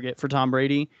zone target for Tom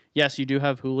Brady. Yes, you do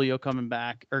have Julio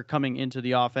coming into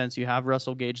the offense. You have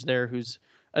Russell Gage there, who's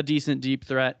a decent deep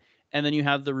threat. And then you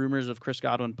have the rumors of Chris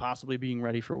Godwin possibly being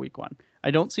ready for week 1.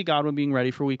 I don't see Godwin being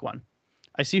ready for week 1.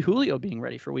 I see Julio being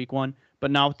ready for week 1,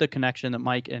 but not with the connection that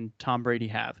Mike and Tom Brady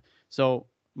have. So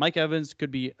Mike Evans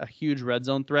could be a huge red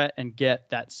zone threat and get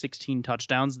that 16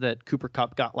 touchdowns that Cooper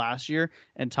Kupp got last year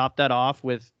and top that off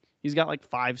with he's got like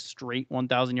 5 straight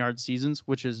 1,000-yard seasons,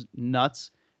 which is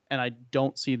nuts, and I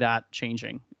don't see that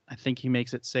changing. I think he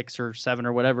makes it 6 or 7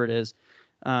 or whatever it is.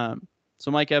 So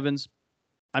Mike Evans,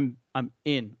 I'm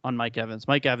in on Mike Evans.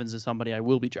 Mike Evans is somebody I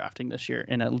will be drafting this year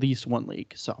in at least one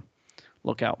league, so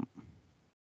look out.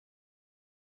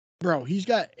 Bro, he's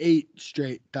got 8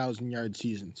 straight 1,000-yard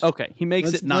seasons. Okay, he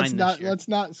makes it 9 this year. Let's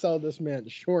not sell this man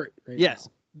short right yes,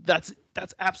 now.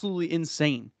 That's absolutely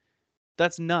insane.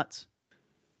 That's nuts.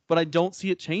 But I don't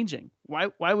see it changing.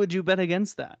 Why would you bet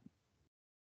against that?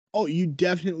 Oh, you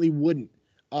definitely wouldn't.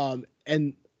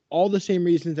 And all the same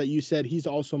reasons that you said, he's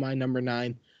also my number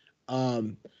 9.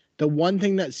 The one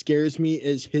thing that scares me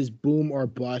is his boom or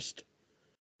bust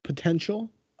potential.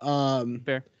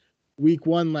 Fair. Week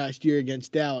 1 last year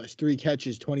against Dallas, 3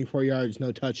 catches, 24 yards,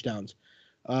 no touchdowns.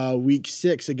 Week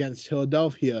 6 against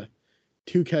Philadelphia,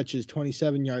 2 catches,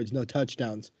 27 yards, no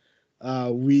touchdowns.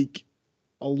 Week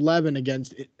 11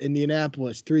 against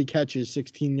Indianapolis, 3 catches,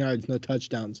 16 yards, no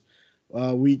touchdowns.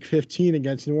 Week 15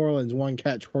 against New Orleans, 1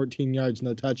 catch, 14 yards,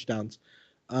 no touchdowns.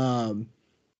 Little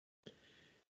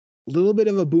bit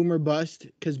of a boomer bust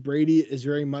because Brady is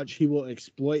very much, he will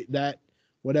exploit that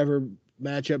whatever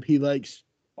matchup he likes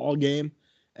all game,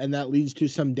 and that leads to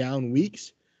some down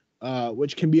weeks,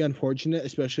 which can be unfortunate,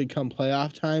 especially come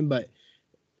playoff time. But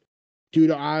dude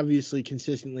obviously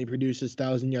consistently produces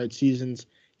 1,000-yard seasons.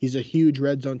 He's a huge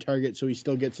red zone target, so he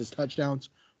still gets his touchdowns,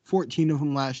 14 of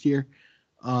them last year.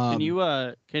 Can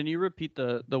you repeat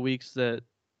the weeks that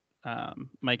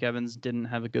Mike Evans didn't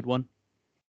have a good one?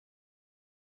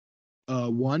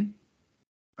 1.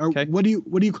 Or okay. What do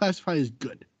you classify as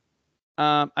good?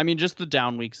 I mean, just the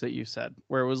down weeks that you said,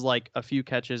 where it was like a few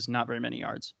catches, not very many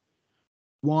yards.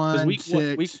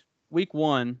 week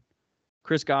 1,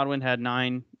 Chris Godwin had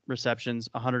 9 receptions,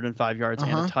 105 yards,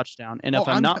 and a touchdown. And if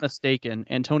I'm not mistaken,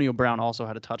 Antonio Brown also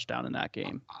had a touchdown in that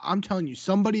game. I'm telling you,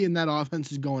 somebody in that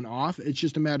offense is going off. It's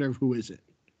just a matter of who is it.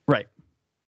 Right.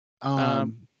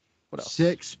 What else?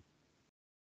 6.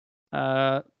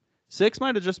 6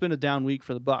 might have just been a down week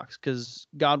for the Bucks because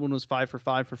Godwin was 5 for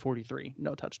 5 for 43,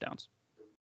 no touchdowns.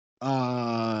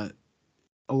 11.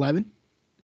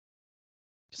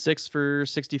 6 for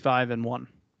 65 and 1.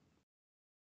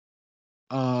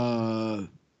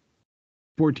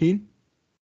 14.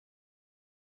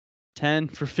 10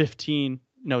 for 15,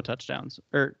 no touchdowns.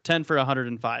 Or 10 for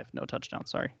 105, no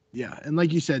touchdowns, sorry. Yeah, and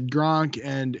like you said, Gronk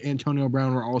and Antonio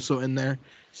Brown were also in there.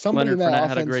 Leonard Fournette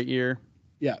had a great year.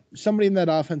 Yeah, somebody in that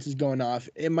offense is going off.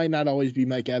 It might not always be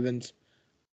Mike Evans.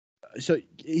 So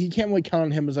he can't really count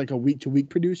on him as like a week-to-week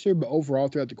producer, but overall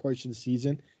throughout the course of the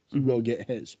season, he will get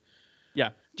his. Yeah,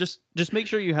 just make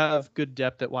sure you have good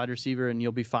depth at wide receiver, and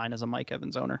you'll be fine as a Mike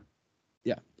Evans owner.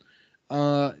 Yeah.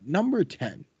 Number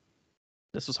 10.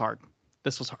 This was hard.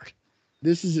 This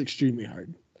is extremely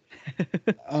hard.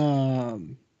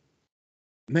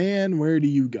 Man, where do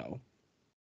you go?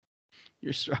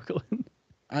 You're struggling.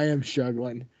 I am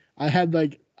struggling. I have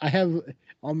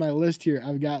on my list here,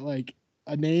 I've got like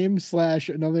a name /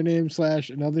 another name /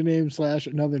 another name /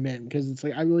 another name, because it's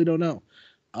like I really don't know.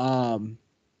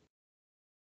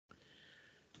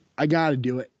 I gotta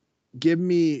do it. Give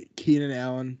me Keenan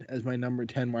Allen as my number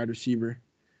 10 wide receiver.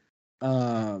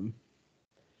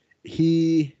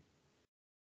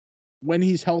 When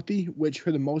he's healthy, which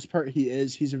for the most part he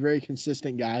is, he's a very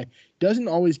consistent guy. Doesn't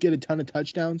always get a ton of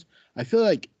touchdowns. I feel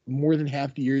like more than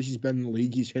half the years he's been in the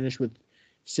league, he's finished with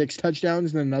 6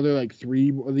 touchdowns, and another like 3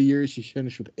 of the years he's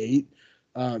finished with 8.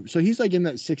 So he's like in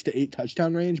that 6 to 8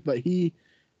 touchdown range, but he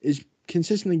is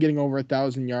consistently getting over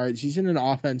 1,000 yards. He's in an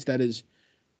offense that is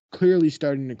clearly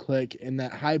starting to click in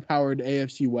that high-powered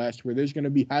AFC West where there's going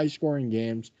to be high-scoring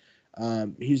games.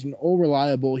 He's an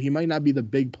reliable. He might not be the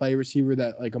big play receiver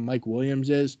that like a Mike Williams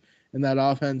is in that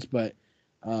offense, but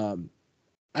I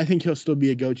think he'll still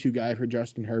be a go-to guy for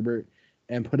Justin Herbert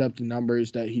and put up the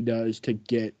numbers that he does to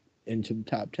get into the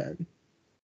top 10.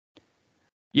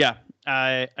 Yeah,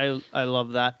 I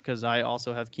love that because I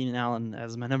also have Keenan Allen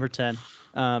as my number 10.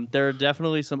 There are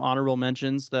definitely some honorable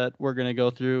mentions that we're going to go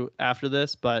through after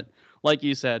this, but like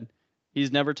you said,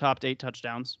 he's never topped 8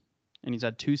 touchdowns. And he's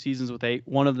had 2 seasons with 8,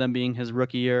 one of them being his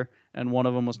rookie year, and one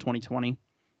of them was 2020,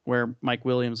 where Mike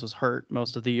Williams was hurt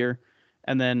most of the year.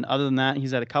 And then other than that,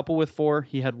 he's had a couple with 4.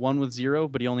 He had one with 0,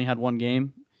 but he only had 1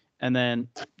 game. And then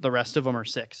the rest of them are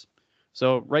 6.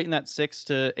 So right in that 6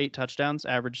 to 8 touchdowns,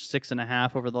 averaged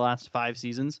 6.5 over the last 5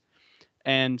 seasons.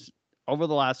 And over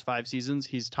the last 5 seasons,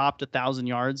 he's topped 1,000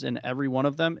 yards in every one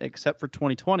of them except for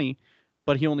 2020,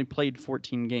 but he only played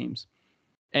 14 games.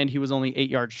 And he was only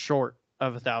 8 yards short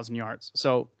of 1,000 yards.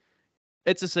 So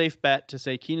it's a safe bet to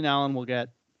say Keenan Allen will get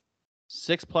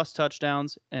 6+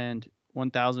 touchdowns and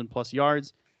 1,000+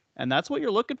 yards. And that's what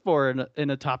you're looking for in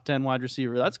a top 10 wide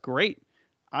receiver. That's great.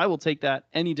 I will take that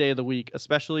any day of the week,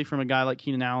 especially from a guy like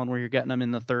Keenan Allen where you're getting him in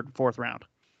the 3rd, 4th round.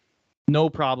 No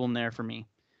problem there for me.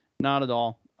 Not at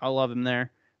all. I love him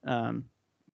there.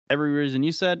 Every reason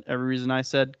you said, every reason I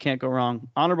said, can't go wrong.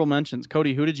 Honorable mentions.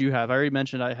 Cody, who did you have? I already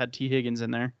mentioned I had T. Higgins in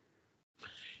there.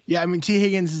 Yeah, I mean, T.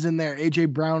 Higgins is in there. A.J.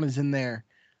 Brown is in there.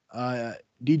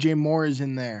 DJ Moore is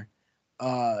in there.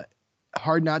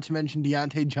 Hard not to mention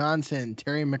Deontay Johnson,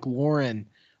 Terry McLaurin.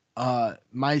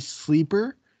 My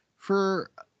sleeper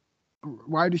for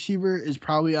wide receiver is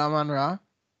probably Amon-Ra.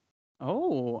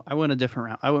 Oh, I went a different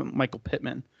route. I went Michael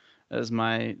Pittman as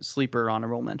my sleeper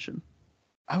honorable mention.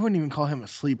 I wouldn't even call him a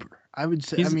sleeper. I would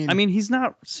say, I mean, he's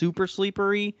not super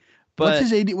sleepery, but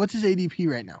what's his ADP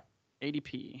right now?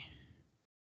 ADP.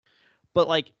 But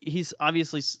like he's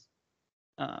obviously sorry,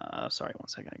 one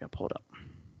second, I gotta pull it up.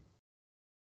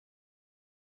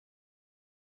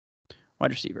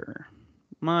 Wide receiver.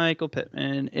 Michael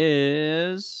Pittman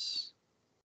is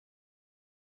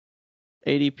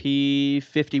ADP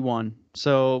 51.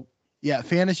 So yeah,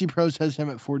 Fantasy Pros has him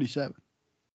at 47.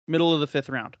 Middle of the 5th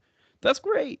round. That's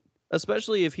great.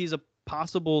 Especially if he's a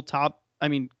possible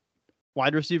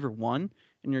wide receiver 1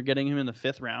 and you're getting him in the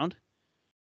 5th round.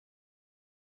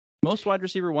 Most wide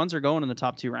receiver 1s are going in the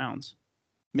top 2 rounds.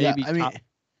 Maybe top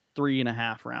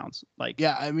 3.5 rounds.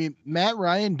 Matt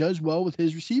Ryan does well with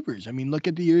his receivers. I mean, look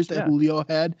at the years that Julio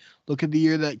had. Look at the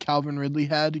year that Calvin Ridley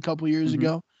had a couple years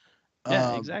ago.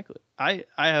 Yeah, exactly. I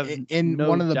have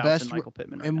one of the best in Michael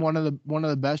Pittman one of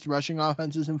the best rushing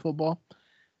offenses in football.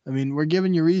 I mean, we're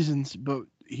giving you reasons, but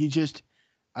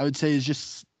I would say is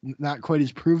just not quite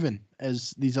as proven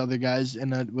as these other guys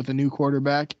with a new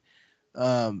quarterback.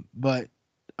 But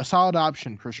a solid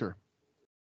option for sure.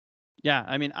 Yeah,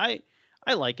 I mean, I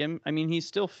like him. I mean, he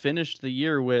still finished the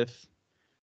year with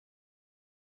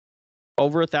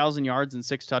over 1,000 yards and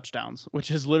 6 touchdowns, which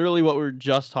is literally what we were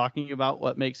just talking about.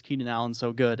 What makes Keenan Allen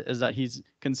so good is that he's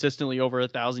consistently over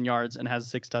 1,000 yards and has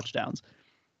 6 touchdowns.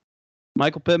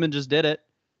 Michael Pittman just did it.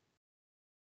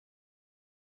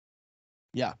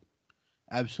 Yeah,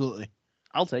 absolutely.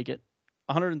 I'll take it.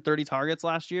 130 targets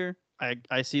last year.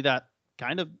 I see that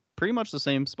kind of pretty much the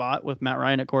same spot with Matt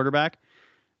Ryan at quarterback.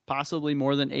 Possibly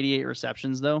more than 88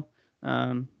 receptions, though.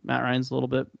 Matt Ryan's a little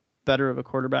bit better of a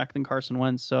quarterback than Carson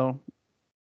Wentz, so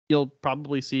you'll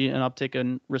probably see an uptick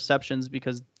in receptions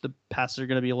because the passes are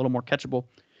going to be a little more catchable.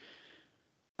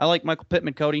 I like Michael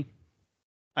Pittman, Cody.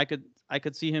 I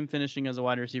could see him finishing as a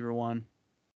wide receiver 1.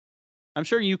 I'm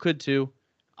sure you could too.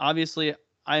 Obviously,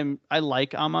 I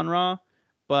like Amon-Ra,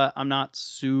 but I'm not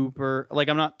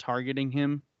targeting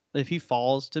him. If he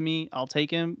falls to me, I'll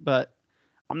take him, but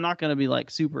I'm not going to be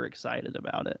like super excited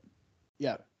about it.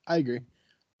 Yeah, I agree.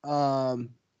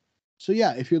 So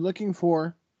yeah, if you're looking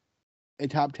for a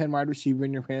top 10 wide receiver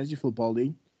in your fantasy football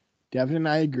league, Devin and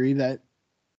I agree that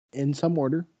in some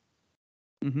order,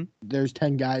 there's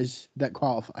 10 guys that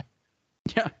qualify.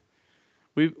 Yeah.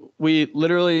 We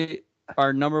literally,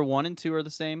 our number 1 and 2 are the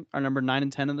same. Our number 9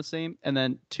 and 10 are the same. And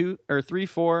then 2 or 3,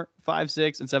 4, 5,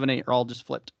 6, and 7, 8 are all just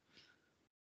flipped.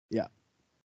 Yeah.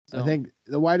 So, I think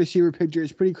the wide receiver picture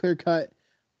is pretty clear cut.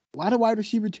 A lot of wide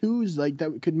receiver 2s like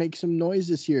that could make some noise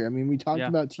this year. I mean, we talked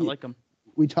about I like them.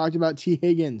 We talked about T.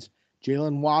 Higgins,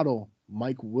 Jalen Waddle,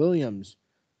 Mike Williams,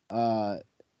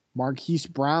 Marquise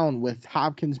Brown with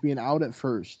Hopkins being out at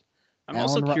first. I'm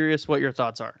also curious what your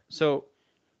thoughts are. So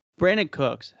Brandon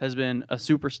Cooks has been a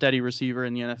super steady receiver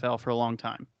in the NFL for a long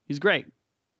time. He's great,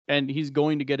 and he's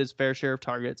going to get his fair share of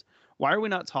targets. Why are we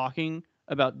not talking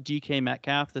about DK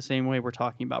Metcalf the same way we're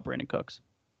talking about Brandon Cooks?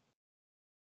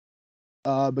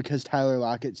 Because Tyler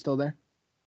Lockett's still there.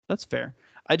 That's fair.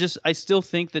 I still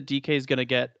think that DK is going to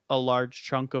get a large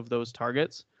chunk of those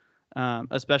targets,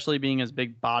 especially being as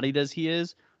big bodied as he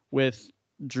is with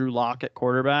Drew Lock at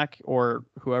quarterback or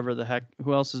who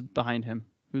else is behind him?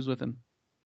 Who's with him?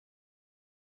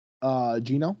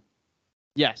 Geno?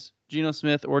 Yes, Geno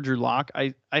Smith or Drew Lock.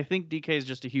 I think DK is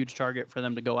just a huge target for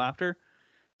them to go after.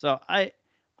 So I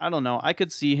don't know. I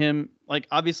could see him, like,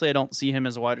 obviously I don't see him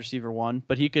as a wide receiver 1,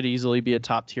 but he could easily be a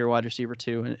top tier wide receiver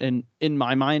 2. And in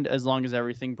my mind, as long as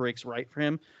everything breaks right for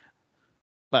him.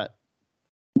 But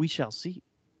we shall see.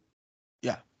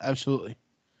 Yeah, absolutely.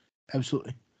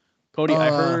 Absolutely. Cody,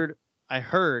 I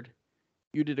heard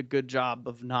you did a good job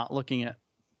of not looking at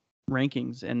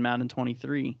rankings in Madden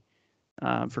 23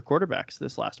 for quarterbacks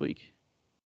this last week.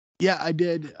 Yeah, I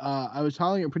did. I was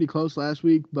following it pretty close last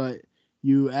week, but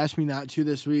you asked me not to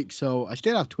this week, so I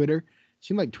stayed off Twitter. It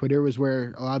seemed like Twitter was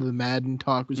where a lot of the Madden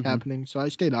talk was happening, so I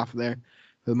stayed off there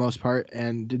for the most part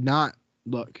and did not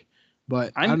look.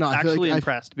 But I don't know. I'm actually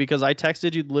impressed because I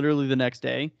texted you literally the next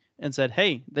day and said,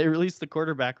 "Hey, they released the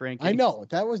quarterback rankings." I know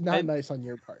that was not nice on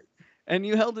your part. And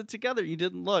you held it together. You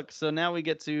didn't look. So now we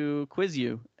get to quiz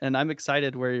you, and I'm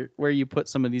excited where you put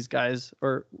some of these guys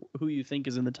or who you think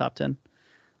is in the top 10.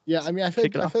 Yeah, I mean, I feel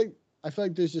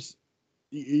like there's just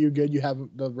you good. You have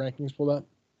the rankings pulled up.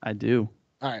 I do.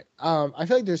 All right. I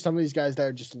feel like there's some of these guys that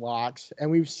are just locks,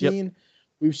 and we've seen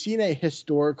a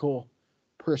historical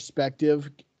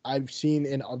perspective I've seen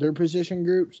in other position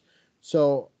groups.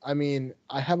 So, I mean,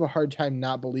 I have a hard time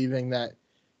not believing that.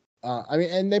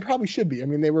 And they probably should be. I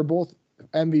mean, they were both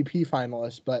MVP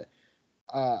finalists, but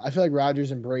I feel like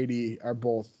Rodgers and Brady are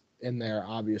both in there,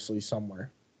 obviously,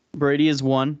 somewhere. Brady is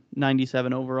 1,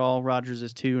 97 overall. Rodgers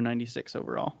is 2, 96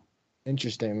 overall.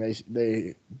 Interesting.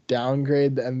 They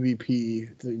downgrade the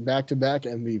MVP, the back-to-back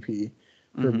MVP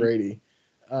for Brady.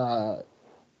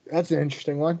 That's an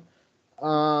interesting one.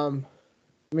 I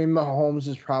mean, Mahomes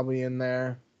is probably in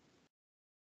there.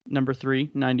 Number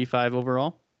 3, 95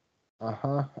 overall.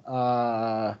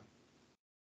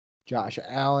 Josh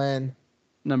Allen.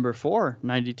 Number 4,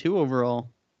 92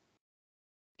 overall.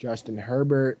 Justin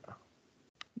Herbert.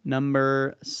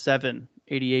 Number 7,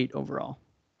 88 overall.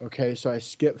 Okay, so I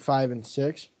skipped 5 and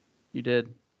 6. You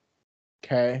did.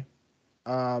 Okay.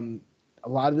 A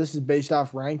lot of this is based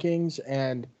off rankings,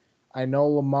 and I know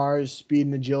Lamar's speed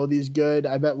and agility is good.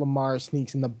 I bet Lamar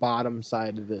sneaks in the bottom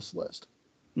side of this list.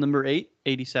 Number 8,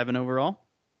 87 overall.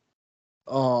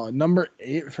 Oh, number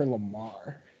 8 for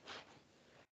Lamar.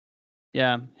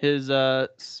 Yeah, his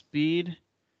speed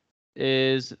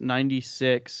is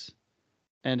 96,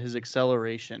 and his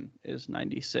acceleration is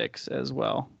 96 as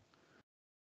well.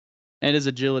 And his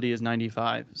agility is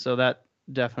 95, so that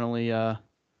definitely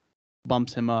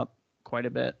bumps him up quite a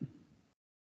bit.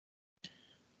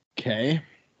 Okay.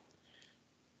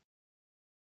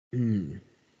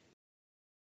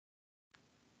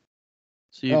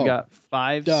 So you've Oh, got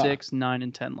 5, duh. 6, 9,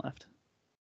 and 10 left.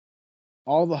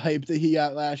 All the hype that he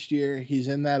got last year, he's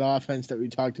in that offense that we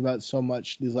talked about so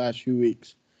much these last few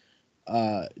weeks.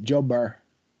 Joe Burrow.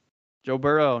 Joe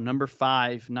Burrow, number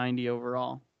 5, 90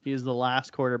 overall. He is the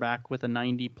last quarterback with a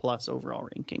 90-plus overall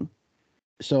ranking.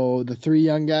 So the 3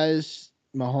 young guys,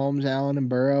 Mahomes, Allen, and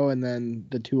Burrow, and then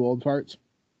the 2 old parts.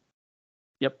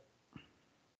 Yep.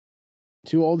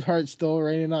 2 old parts still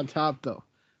reigning on top, though.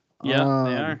 Yeah,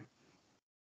 they are.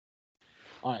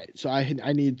 All right, so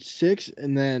I need 6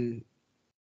 and then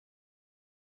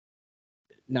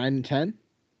 9 and 10.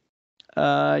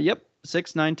 Yep.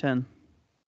 6, 9, 10.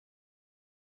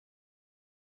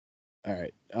 All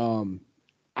right.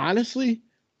 Honestly,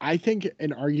 I think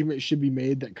an argument should be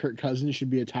made that Kirk Cousins should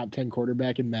be a top 10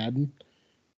 quarterback in Madden,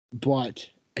 but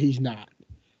he's not.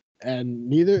 And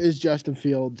neither is Justin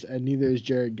Fields, and neither is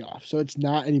Jared Goff. So it's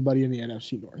not anybody in the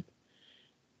NFC North.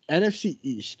 NFC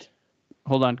East.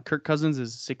 Hold on. Kirk Cousins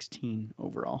is 16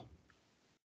 overall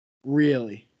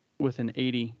Really? with an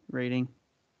 80 rating.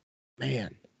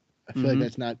 Man, I feel like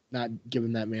that's not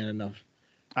giving that man enough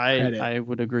credit. I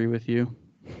would agree with you.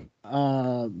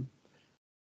 All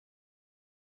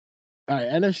right,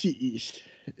 NFC East.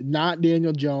 Not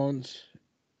Daniel Jones,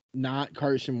 not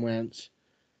Carson Wentz.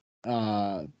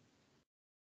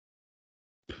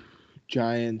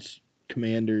 Giants,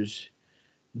 Commanders.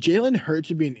 Jalen Hurts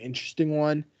would be an interesting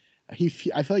one. I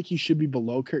feel like he should be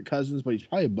below Kirk Cousins, but he's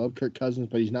probably above Kirk Cousins,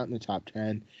 but he's not in the top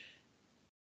 10.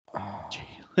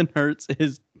 Jalen Hurts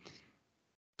is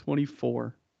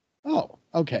 24. Oh,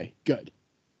 okay, good.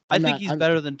 I think he's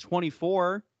better than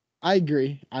 24. I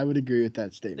agree. I would agree with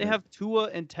that statement. They have Tua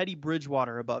and Teddy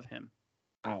Bridgewater above him.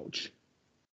 Ouch.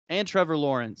 And Trevor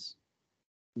Lawrence.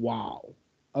 Wow.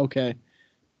 Okay.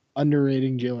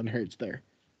 Underrating Jalen Hurts there.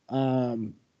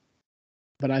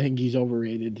 But I think he's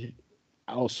overrated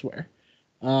elsewhere.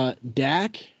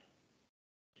 Dak.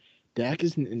 Dak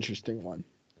is an interesting one.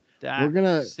 Dak, we're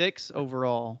gonna 6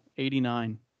 overall,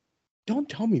 89. Don't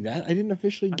tell me that. I didn't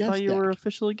officially guess. I thought you were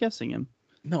officially guessing him.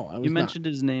 No, I was. You mentioned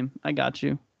his name. I got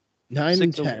you. 9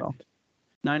 and 10. Overall.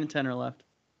 9 and 10 are left.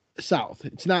 South.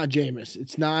 It's not Jameis.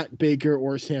 It's not Baker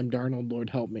or Sam Darnold.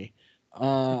 Lord help me.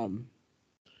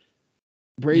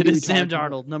 Brady. It is Sam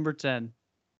Darnold, number 10.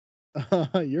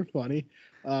 You're funny.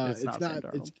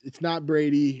 It's not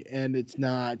Brady, and it's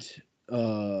not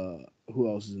who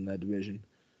else is in that division?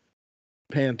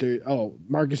 Panther. Oh,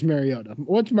 Marcus Mariota.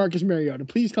 What's Marcus Mariota?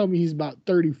 Please tell me he's about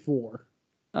 34.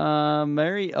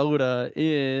 Mariota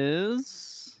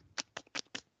is.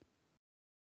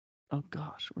 Oh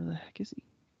gosh, where the heck is he?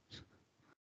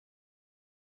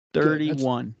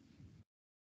 31.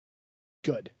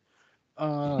 Good.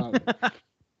 I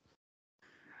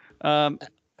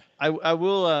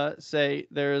will say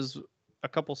there's a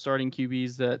couple starting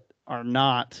QBs that are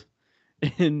not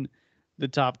in the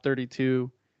top 32.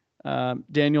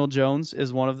 Daniel Jones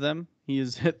is one of them. He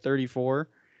is at 34.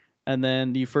 And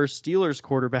then the first Steelers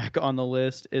quarterback on the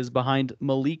list is behind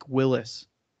Malik Willis.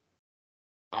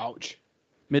 Ouch.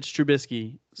 Mitch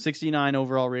Trubisky, 69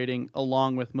 overall rating,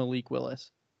 along with Malik Willis.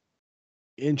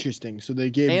 Interesting. So they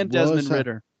gave and Desmond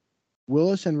Ridder.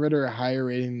 Willis and Ridder a higher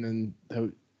rating than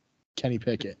Kenny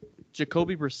Pickett.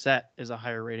 Jacoby Brissett is a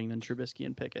higher rating than Trubisky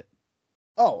and Pickett.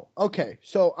 Oh, okay.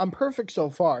 So I'm perfect so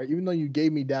far, even though you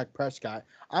gave me Dak Prescott.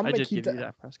 I'm going to keep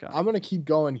Dak Prescott. I'm going to keep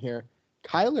going here.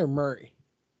 Kyler Murray.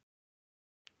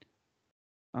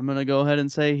 I'm going to go ahead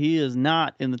and say he is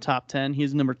not in the top 10.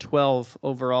 He's number 12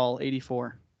 overall,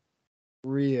 84.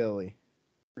 Really?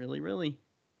 Really?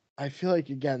 I feel like,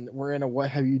 again, we're in a what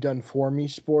have you done for me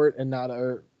sport and not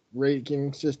a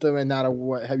ranking system and not a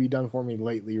what have you done for me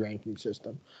lately ranking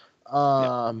system.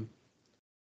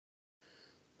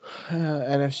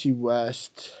 NFC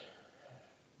West,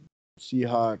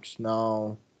 Seahawks,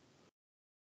 no.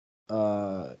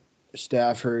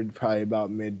 Stafford, probably about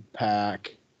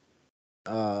mid-pack.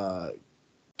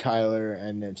 Kyler,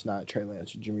 and it's not Trey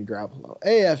Lance or Jimmy Garoppolo.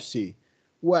 AFC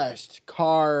West,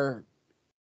 Carr,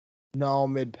 no,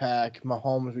 mid-pack.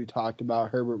 Mahomes, we talked about.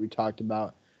 Herbert, we talked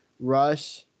about.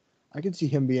 Russ, I could see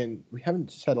him being, we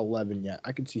haven't said 11 yet.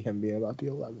 I could see him being about the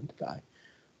 11th guy.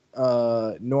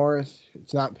 North,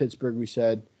 it's not Pittsburgh, we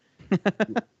said.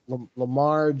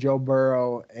 Lamar, Joe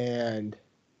Burrow, and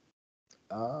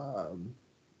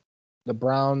the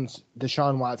Browns,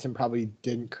 Deshaun Watson probably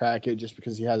didn't crack it just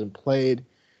because he hasn't played.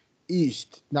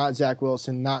 East, not Zach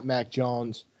Wilson, not Mac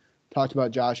Jones. Talked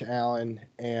about Josh Allen,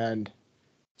 and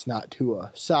it's not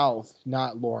Tua. South,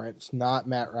 not Lawrence, not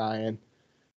Matt Ryan.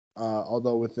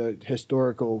 Although with the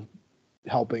historical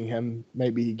helping him,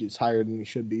 maybe he gets higher than he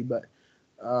should be, but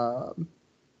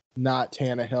not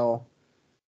Tannehill.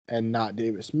 and not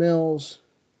Davis Mills.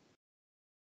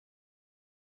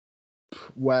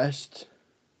 West,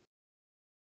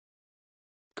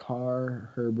 Carr,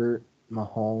 Herbert,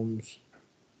 Mahomes.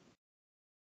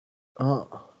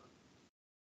 All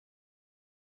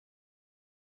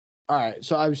right,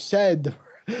 so I've said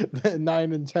the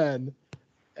 9 and 10,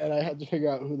 and I had to figure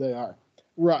out who they are.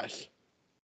 Russ.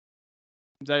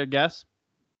 Is that your guess?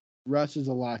 Russ is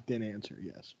a locked-in answer,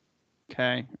 yes.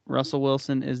 Okay. Russell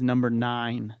Wilson is number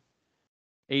 9.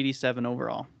 87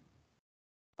 overall.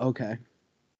 Okay.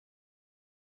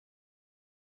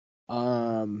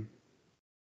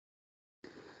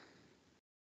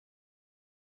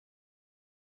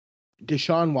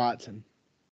 Deshaun Watson.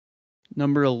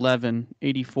 Number 11,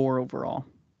 84 overall.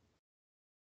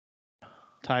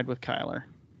 Tied with Kyler.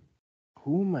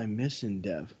 Who am I missing,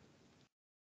 Dev?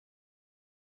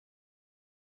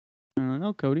 I don't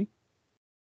know, Cody.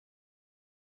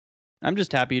 I'm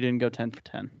just happy you didn't go 10 for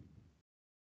 10.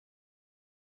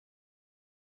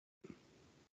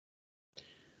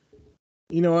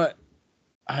 You know what?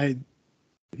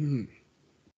 Can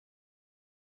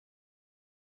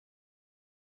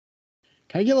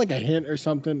I get like a hint or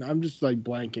something? I'm just like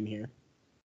blanking here.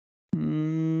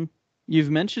 You've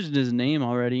mentioned his name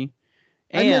already.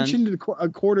 I mentioned a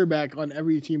quarterback on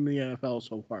every team in the NFL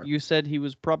so far. You said he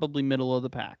was probably middle of the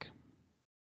pack.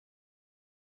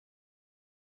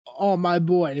 Oh, my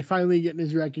boy. Finally getting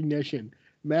his recognition.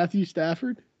 Matthew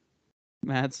Stafford?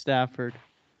 Matt Stafford.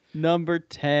 Number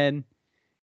 10,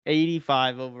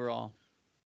 85 overall.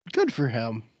 Good for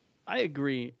him. I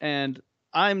agree. And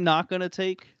I'm not going to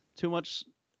take too much.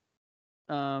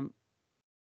 I'm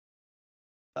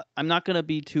not going to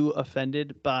be too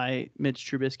offended by Mitch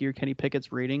Trubisky or Kenny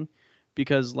Pickett's rating,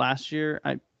 because last year,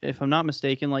 if I'm not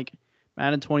mistaken, like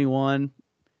Madden 21,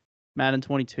 Madden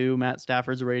 22, Matt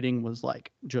Stafford's rating was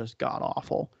like just god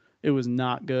awful. It was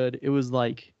not good. It was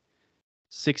like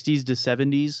 60s to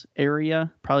 70s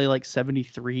area, probably like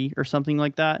 73 or something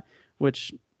like that,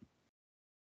 which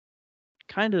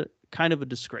kind of a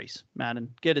disgrace. Madden,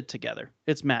 get it together.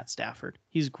 It's Matt Stafford.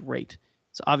 He's great.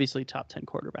 It's obviously top 10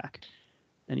 quarterback,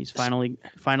 and he's finally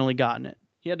gotten it.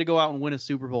 He had to go out and win a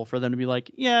Super Bowl for them to be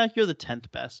like, yeah, you're the 10th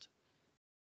best.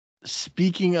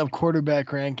 Speaking of quarterback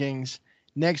rankings,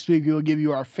 next week we will give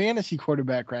you our fantasy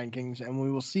quarterback rankings, and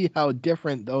we will see how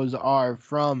different those are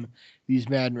from these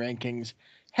Madden rankings.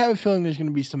 Have a feeling there's going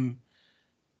to be some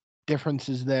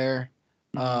differences there.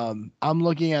 I'm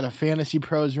looking at a Fantasy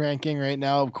Pros ranking right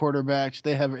now of quarterbacks.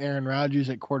 They have Aaron Rodgers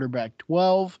at quarterback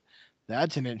 12.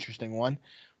 That's an interesting one.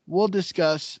 We'll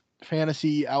discuss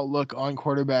fantasy outlook on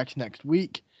quarterbacks next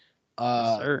week.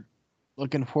 Yes, sir.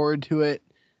 Looking forward to it.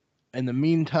 In the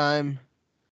meantime,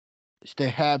 stay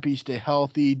happy, stay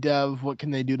healthy. Dev, what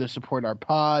can they do to support our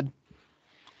pod?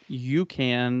 You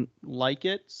can like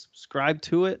it, subscribe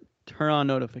to it, turn on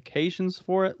notifications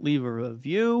for it, leave a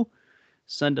review,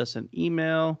 send us an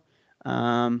email.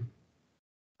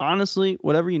 Honestly,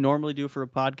 whatever you normally do for a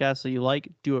podcast that you like,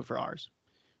 do it for ours,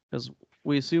 because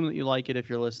we assume that you like it if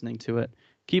you're listening to it.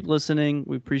 Keep listening.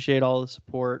 We appreciate all the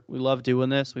support. We love doing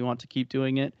this. We want to keep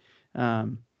doing it.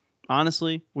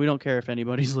 Honestly, we don't care if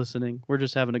anybody's listening. We're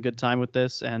just having a good time with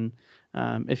this. And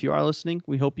if you are listening,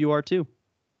 we hope you are too.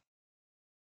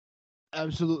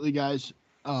 Absolutely, guys.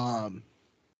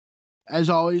 As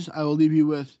always, I will leave you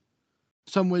with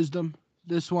some wisdom.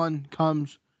 This one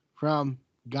comes from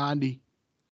Gandhi.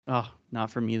 Oh, not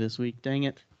for me this week. Dang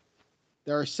it.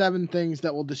 There are 7 things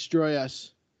that will destroy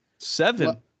us.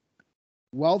 7?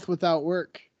 Wealth without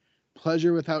work,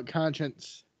 pleasure without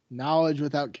conscience, knowledge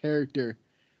without character,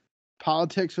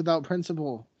 politics without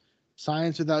principle,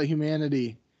 science without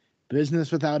humanity,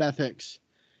 business without ethics,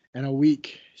 and a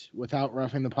week without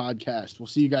roughing the podcast. We'll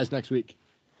see you guys next week.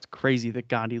 It's crazy that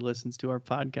Gandhi listens to our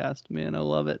podcast. Man, I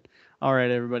love it. All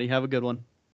right, everybody. Have a good one.